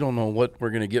anything because we don't know what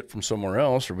we're going to get from somewhere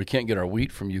else, or we can't get our wheat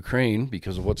from Ukraine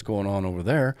because of what's going on over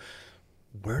there.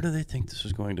 Where do they think this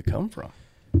is going to come from?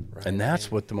 Right. And that's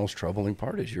what the most troubling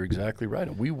part is. You're exactly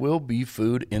right. We will be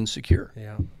food insecure.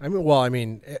 Yeah.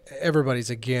 Everybody's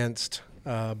against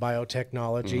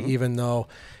biotechnology, even though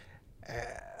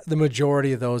the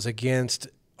majority of those against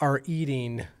are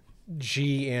eating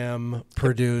GM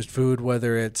produced food,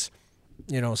 whether it's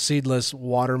seedless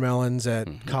watermelons at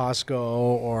Costco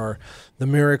or the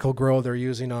Miracle Grow they're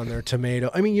using on their tomato.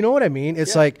 I mean, you know what I mean?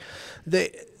 It's like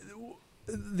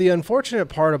the unfortunate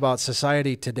part about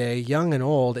society today, young and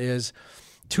old, is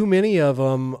too many of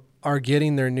them are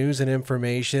getting their news and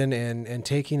information and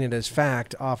taking it as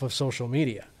fact off of social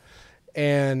media.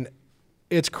 And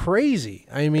it's crazy.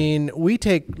 I mean,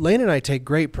 Lane and I take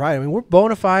great pride. I mean, we're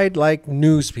bona fide like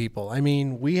news people. I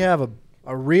mean, we have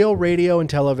a real radio and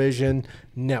television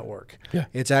network. Yeah.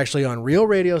 It's actually on real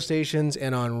radio stations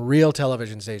and on real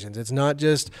television stations. It's not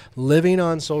just living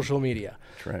on social media.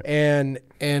 That's right.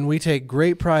 And we take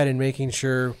great pride in making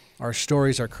sure our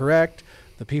stories are correct.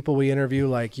 The people we interview,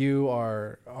 like you,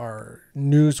 are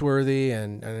newsworthy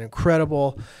and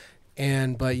incredible.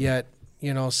 But yet,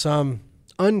 some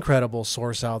uncredible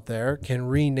source out there can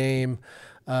rename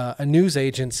a news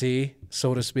agency,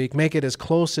 so to speak, make it as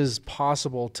close as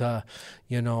possible to,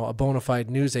 a bona fide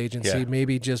news agency, Yeah.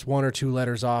 maybe just 1 or 2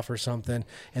 letters off or something,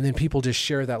 and then people just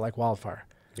share that like wildfire.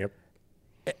 Yep.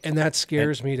 And that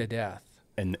scares me to death.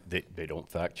 And they don't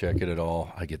fact check it at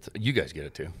all. You guys get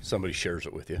it too. Somebody shares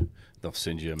it with you. They'll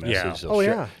send you a message. Yeah. They'll Oh,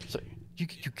 share. yeah. It's like,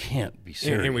 you can't be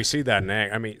serious. And we see that in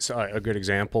ag. I mean, so a good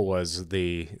example was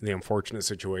the unfortunate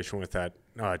situation with that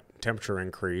temperature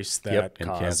increase that in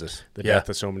caused Kansas. the Yeah. death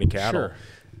of so many cattle. Sure.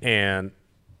 And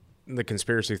the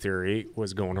conspiracy theory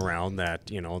was going around that,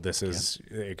 this is,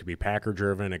 it could be Packer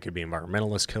driven, it could be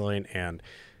environmentalist killing. And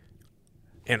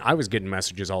I was getting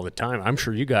messages all the time. I'm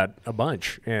sure you got a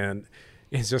bunch. And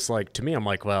it's just like, to me, I'm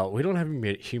like, well, we don't have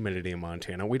humidity in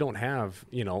Montana. We don't have,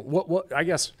 what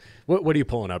are you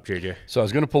pulling up, JJ? So I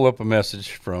was going to pull up a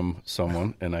message from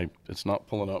someone, and it's not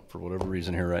pulling up for whatever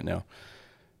reason here right now.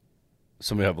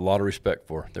 Somebody I have a lot of respect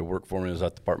for. They work for me. I was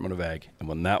at the Department of Ag. And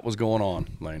when that was going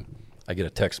on, Lane, I get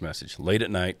a text message late at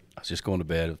night. I was just going to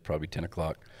bed. It was probably 10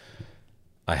 o'clock.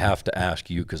 I have to ask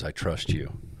you because I trust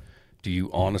you. Do you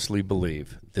honestly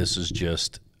believe this is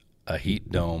just a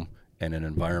heat dome and an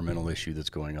environmental issue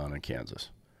that's going on in Kansas?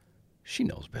 She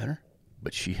knows better,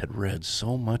 but she had read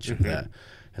so much of that.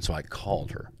 And so I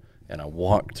called her and I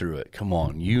walked through it. Come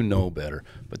on, you know better,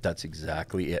 but that's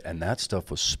exactly it. And that stuff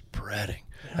was spreading.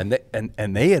 Yeah.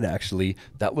 And they had actually,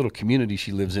 that little community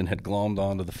she lives in had glommed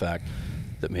onto the fact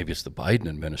that maybe it's the Biden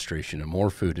administration and more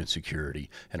food insecurity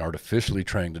and artificially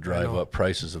trying to drive up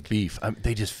prices of beef.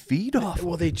 They just feed off.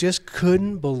 Well, they just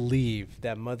couldn't believe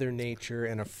that Mother Nature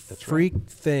and a freak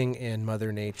thing in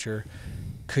Mother Nature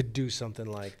could do something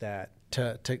like that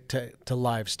to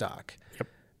livestock. Yep.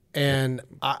 And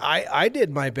I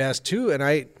did my best too, and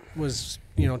I was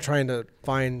trying to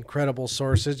find credible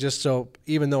sources, just so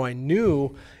even though I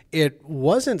knew it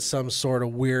wasn't some sort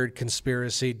of weird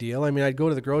conspiracy deal. I mean, I'd go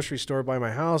to the grocery store by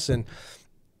my house and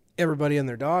everybody and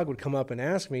their dog would come up and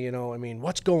ask me,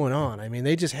 what's going on? I mean,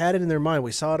 they just had it in their mind.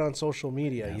 We saw it on social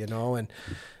media, and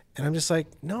I'm just like,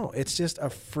 no, it's just a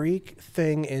freak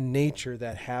thing in nature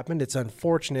that happened. It's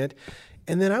unfortunate.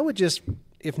 And then I would just,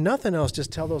 if nothing else,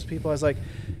 just tell those people, I was like,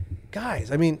 guys,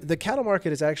 I mean, the cattle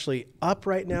market is actually up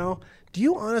right now. Do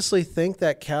you honestly think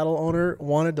that cattle owner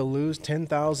wanted to lose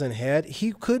 10,000 head?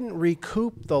 He couldn't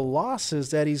recoup the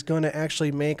losses that he's going to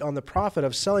actually make on the profit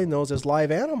of selling those as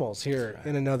live animals here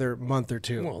in another month or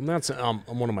two. Well, and that's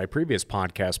one of my previous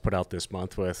podcasts put out this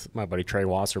month with my buddy Trey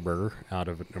Wasserberger out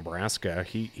of Nebraska.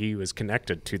 He was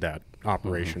connected to that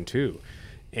operation too.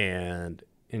 And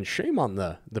shame on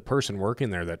the person working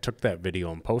there that took that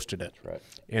video and posted it. Right.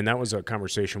 And that was a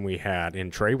conversation we had,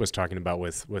 and Trey was talking about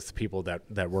with people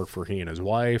that work for he and his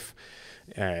wife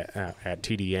at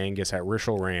TD Angus at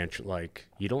Rishel Ranch. Like,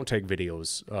 you don't take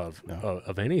videos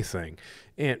of anything,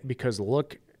 and because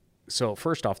so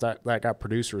first off, that got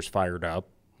producers fired up.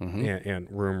 And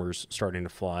rumors starting to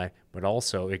fly, but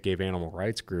also it gave animal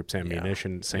rights groups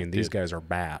ammunition saying these guys are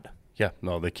bad. Yeah,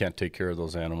 no, they can't take care of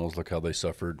those animals. Look how they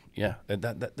suffered. Yeah, and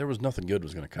that there was nothing good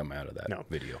was going to come out of that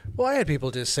video. Well, I had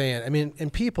people just saying, I mean,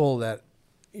 and people that,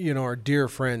 are dear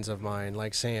friends of mine,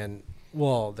 like saying,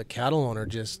 well, the cattle owner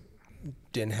just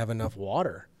didn't have enough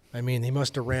water. I mean, he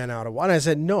must have ran out of water. And I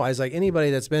said, no. I was like, anybody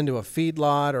that's been to a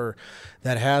feedlot or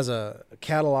that has a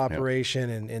cattle operation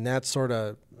and that sort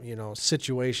of,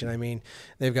 situation, I mean,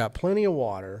 they've got plenty of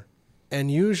water,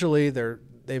 and usually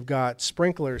they've got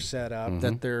sprinklers set up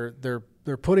that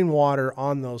they're putting water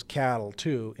on those cattle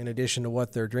too, in addition to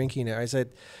what they're drinking. I said,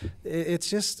 it's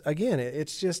just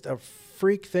a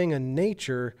freak thing in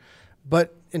nature.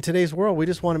 But in today's world, we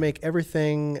just want to make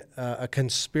everything a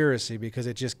conspiracy because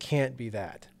it just can't be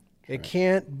that. It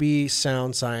can't be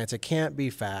sound science. It can't be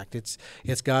fact. It's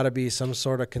got to be some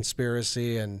sort of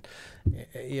conspiracy, and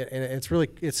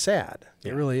it's sad.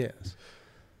 Yeah. It really is.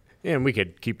 And we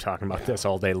could keep talking about this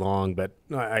all day long, but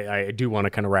I do want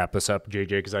to kind of wrap this up, JJ,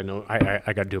 because I know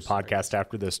I got to do a podcast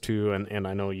after this too, and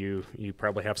I know you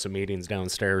probably have some meetings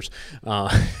downstairs.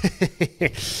 But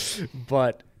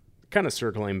kind of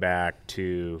circling back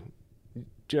to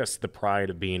just the pride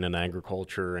of being in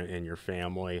agriculture and your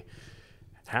family,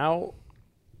 how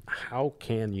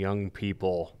can young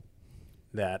people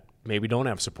that maybe don't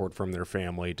have support from their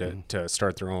family to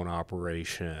start their own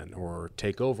operation or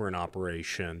take over an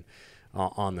operation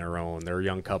on their own. They're a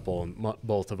young couple, and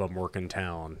both of them work in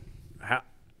town.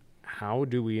 How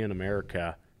do we in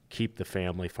America keep the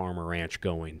family farm or ranch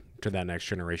going to that next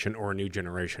generation or a new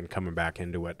generation coming back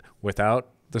into it without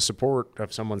the support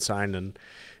of someone signing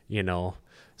a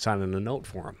note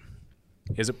for them?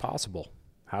 Is it possible?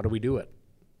 How do we do it?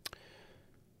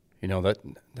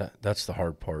 That's the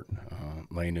hard part,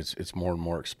 Lane. It's more and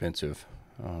more expensive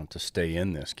to stay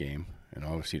in this game, and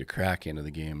obviously to crack into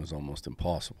the game is almost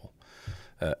impossible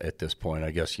at this point. I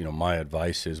guess my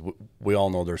advice is we all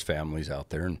know there's families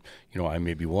out there, and I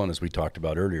may be one, as we talked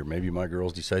about earlier. Maybe my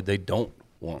girls decide they don't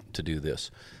want to do this,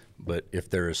 but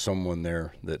if there is someone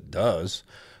there that does,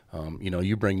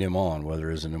 you bring them on,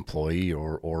 whether as an employee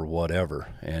or whatever,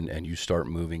 and you start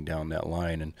moving down that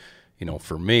line. And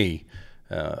for me,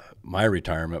 my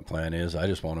retirement plan is I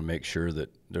just want to make sure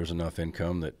that there's enough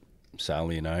income that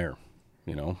Sally and I are,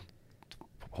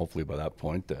 hopefully by that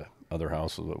point, the other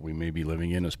house that we may be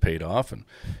living in is paid off, and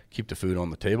keep the food on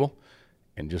the table,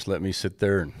 and just let me sit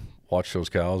there and watch those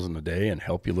cows in the day and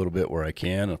help you a little bit where I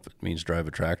can. If it means drive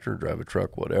a tractor, drive a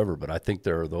truck, whatever. But I think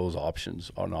there are those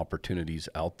options and opportunities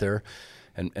out there,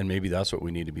 and maybe that's what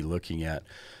we need to be looking at.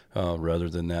 Rather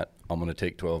than that, I'm going to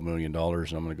take $12 million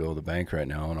and I'm going to go to the bank right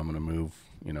now and I'm going to move,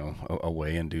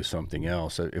 away and do something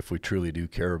else. If we truly do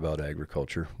care about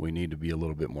agriculture, we need to be a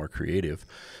little bit more creative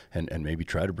and maybe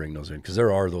try to bring those in, because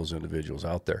there are those individuals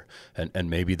out there. And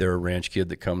maybe they're a ranch kid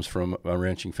that comes from a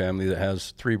ranching family that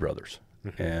has 3 brothers.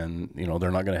 Mm-hmm. And,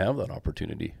 they're not going to have that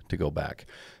opportunity to go back.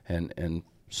 And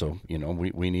so,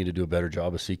 we need to do a better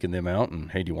job of seeking them out.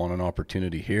 And, hey, do you want an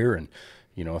opportunity here? And,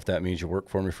 if that means you work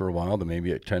for me for a while, then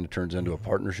maybe it kind of turns into a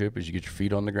partnership as you get your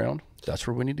feet on the ground. That's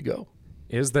where we need to go.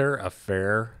 Is there a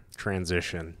fair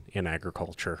transition in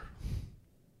agriculture?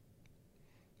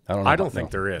 I don't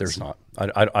think there is. There's not.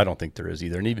 I don't think there is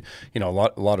either. And even, a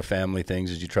lot of family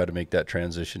things, as you try to make that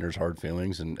transition, there's hard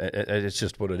feelings, and it's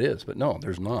just what it is. But no,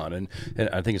 there's not. And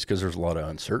I think it's because there's a lot of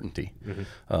uncertainty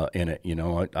in it.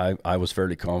 I was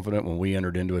fairly confident when we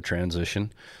entered into a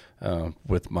transition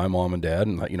with my mom and dad,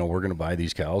 and we're going to buy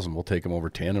these cows and we'll take them over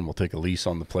 10 and we'll take a lease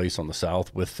on the place on the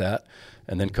south with that.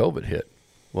 And then COVID hit.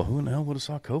 Well, who in the hell would have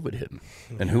saw COVID hitting?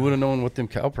 And who would have known what them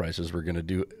cow prices were going to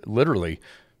do literally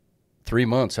 3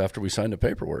 months after we signed the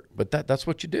paperwork? But that's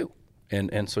what you do.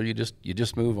 And so you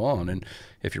just move on. And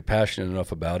if you're passionate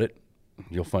enough about it,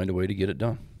 you'll find a way to get it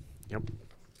done. Yep.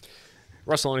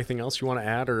 Russell, anything else you want to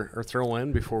add or throw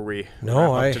in before we wrap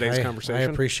up today's conversation?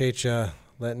 I appreciate you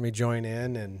letting me join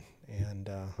in, and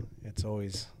it's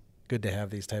always good to have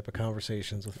these type of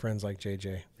conversations with friends like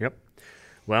JJ. Yep.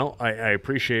 Well, I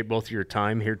appreciate both of your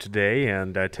time here today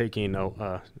and taking.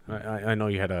 I know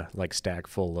you had a stack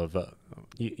full of.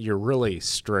 You're really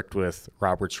strict with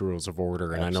Robert's Rules of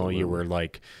Order, and Absolutely. I know you were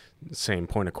same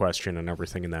point of question and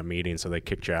everything in that meeting, so they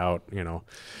kicked you out.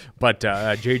 But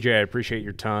JJ, I appreciate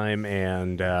your time,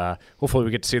 and hopefully we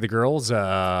get to see the girls. Where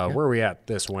are we at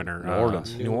this winter?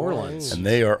 New Orleans, and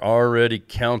they are already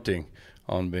counting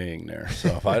on being there.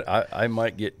 So if I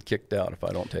might get kicked out if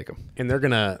I don't take them. And they're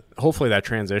going to, hopefully that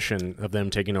transition of them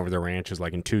taking over the ranch is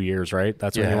in 2 years, right?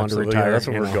 That's when you want to retire. Yeah, that's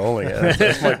what we're going at.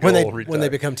 That's my goal, when they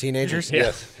become teenagers?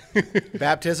 Yes.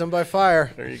 Baptism by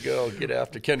fire. There you go. Get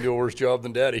after. Ken do a worse job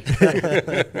than Daddy.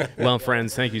 Well,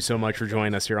 friends, thank you so much for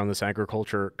joining us here on this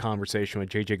agriculture conversation with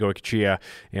JJ Goicoechea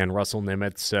and Russell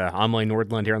Nimitz. I'm Lane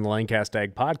Nordland here on the Lanecast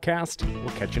Ag Podcast.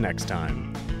 We'll catch you next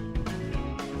time.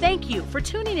 Thank you for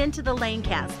tuning into the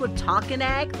Lanecast with Talkin'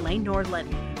 Ag, Lane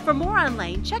Nordland. For more on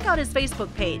Lane, check out his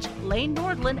Facebook page, Lane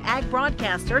Nordland Ag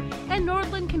Broadcaster, and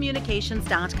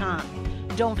NordlandCommunications.com.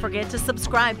 Don't forget to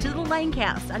subscribe to the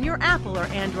Lanecast on your Apple or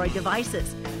Android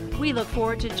devices. We look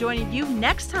forward to joining you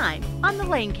next time on the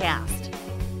Lanecast.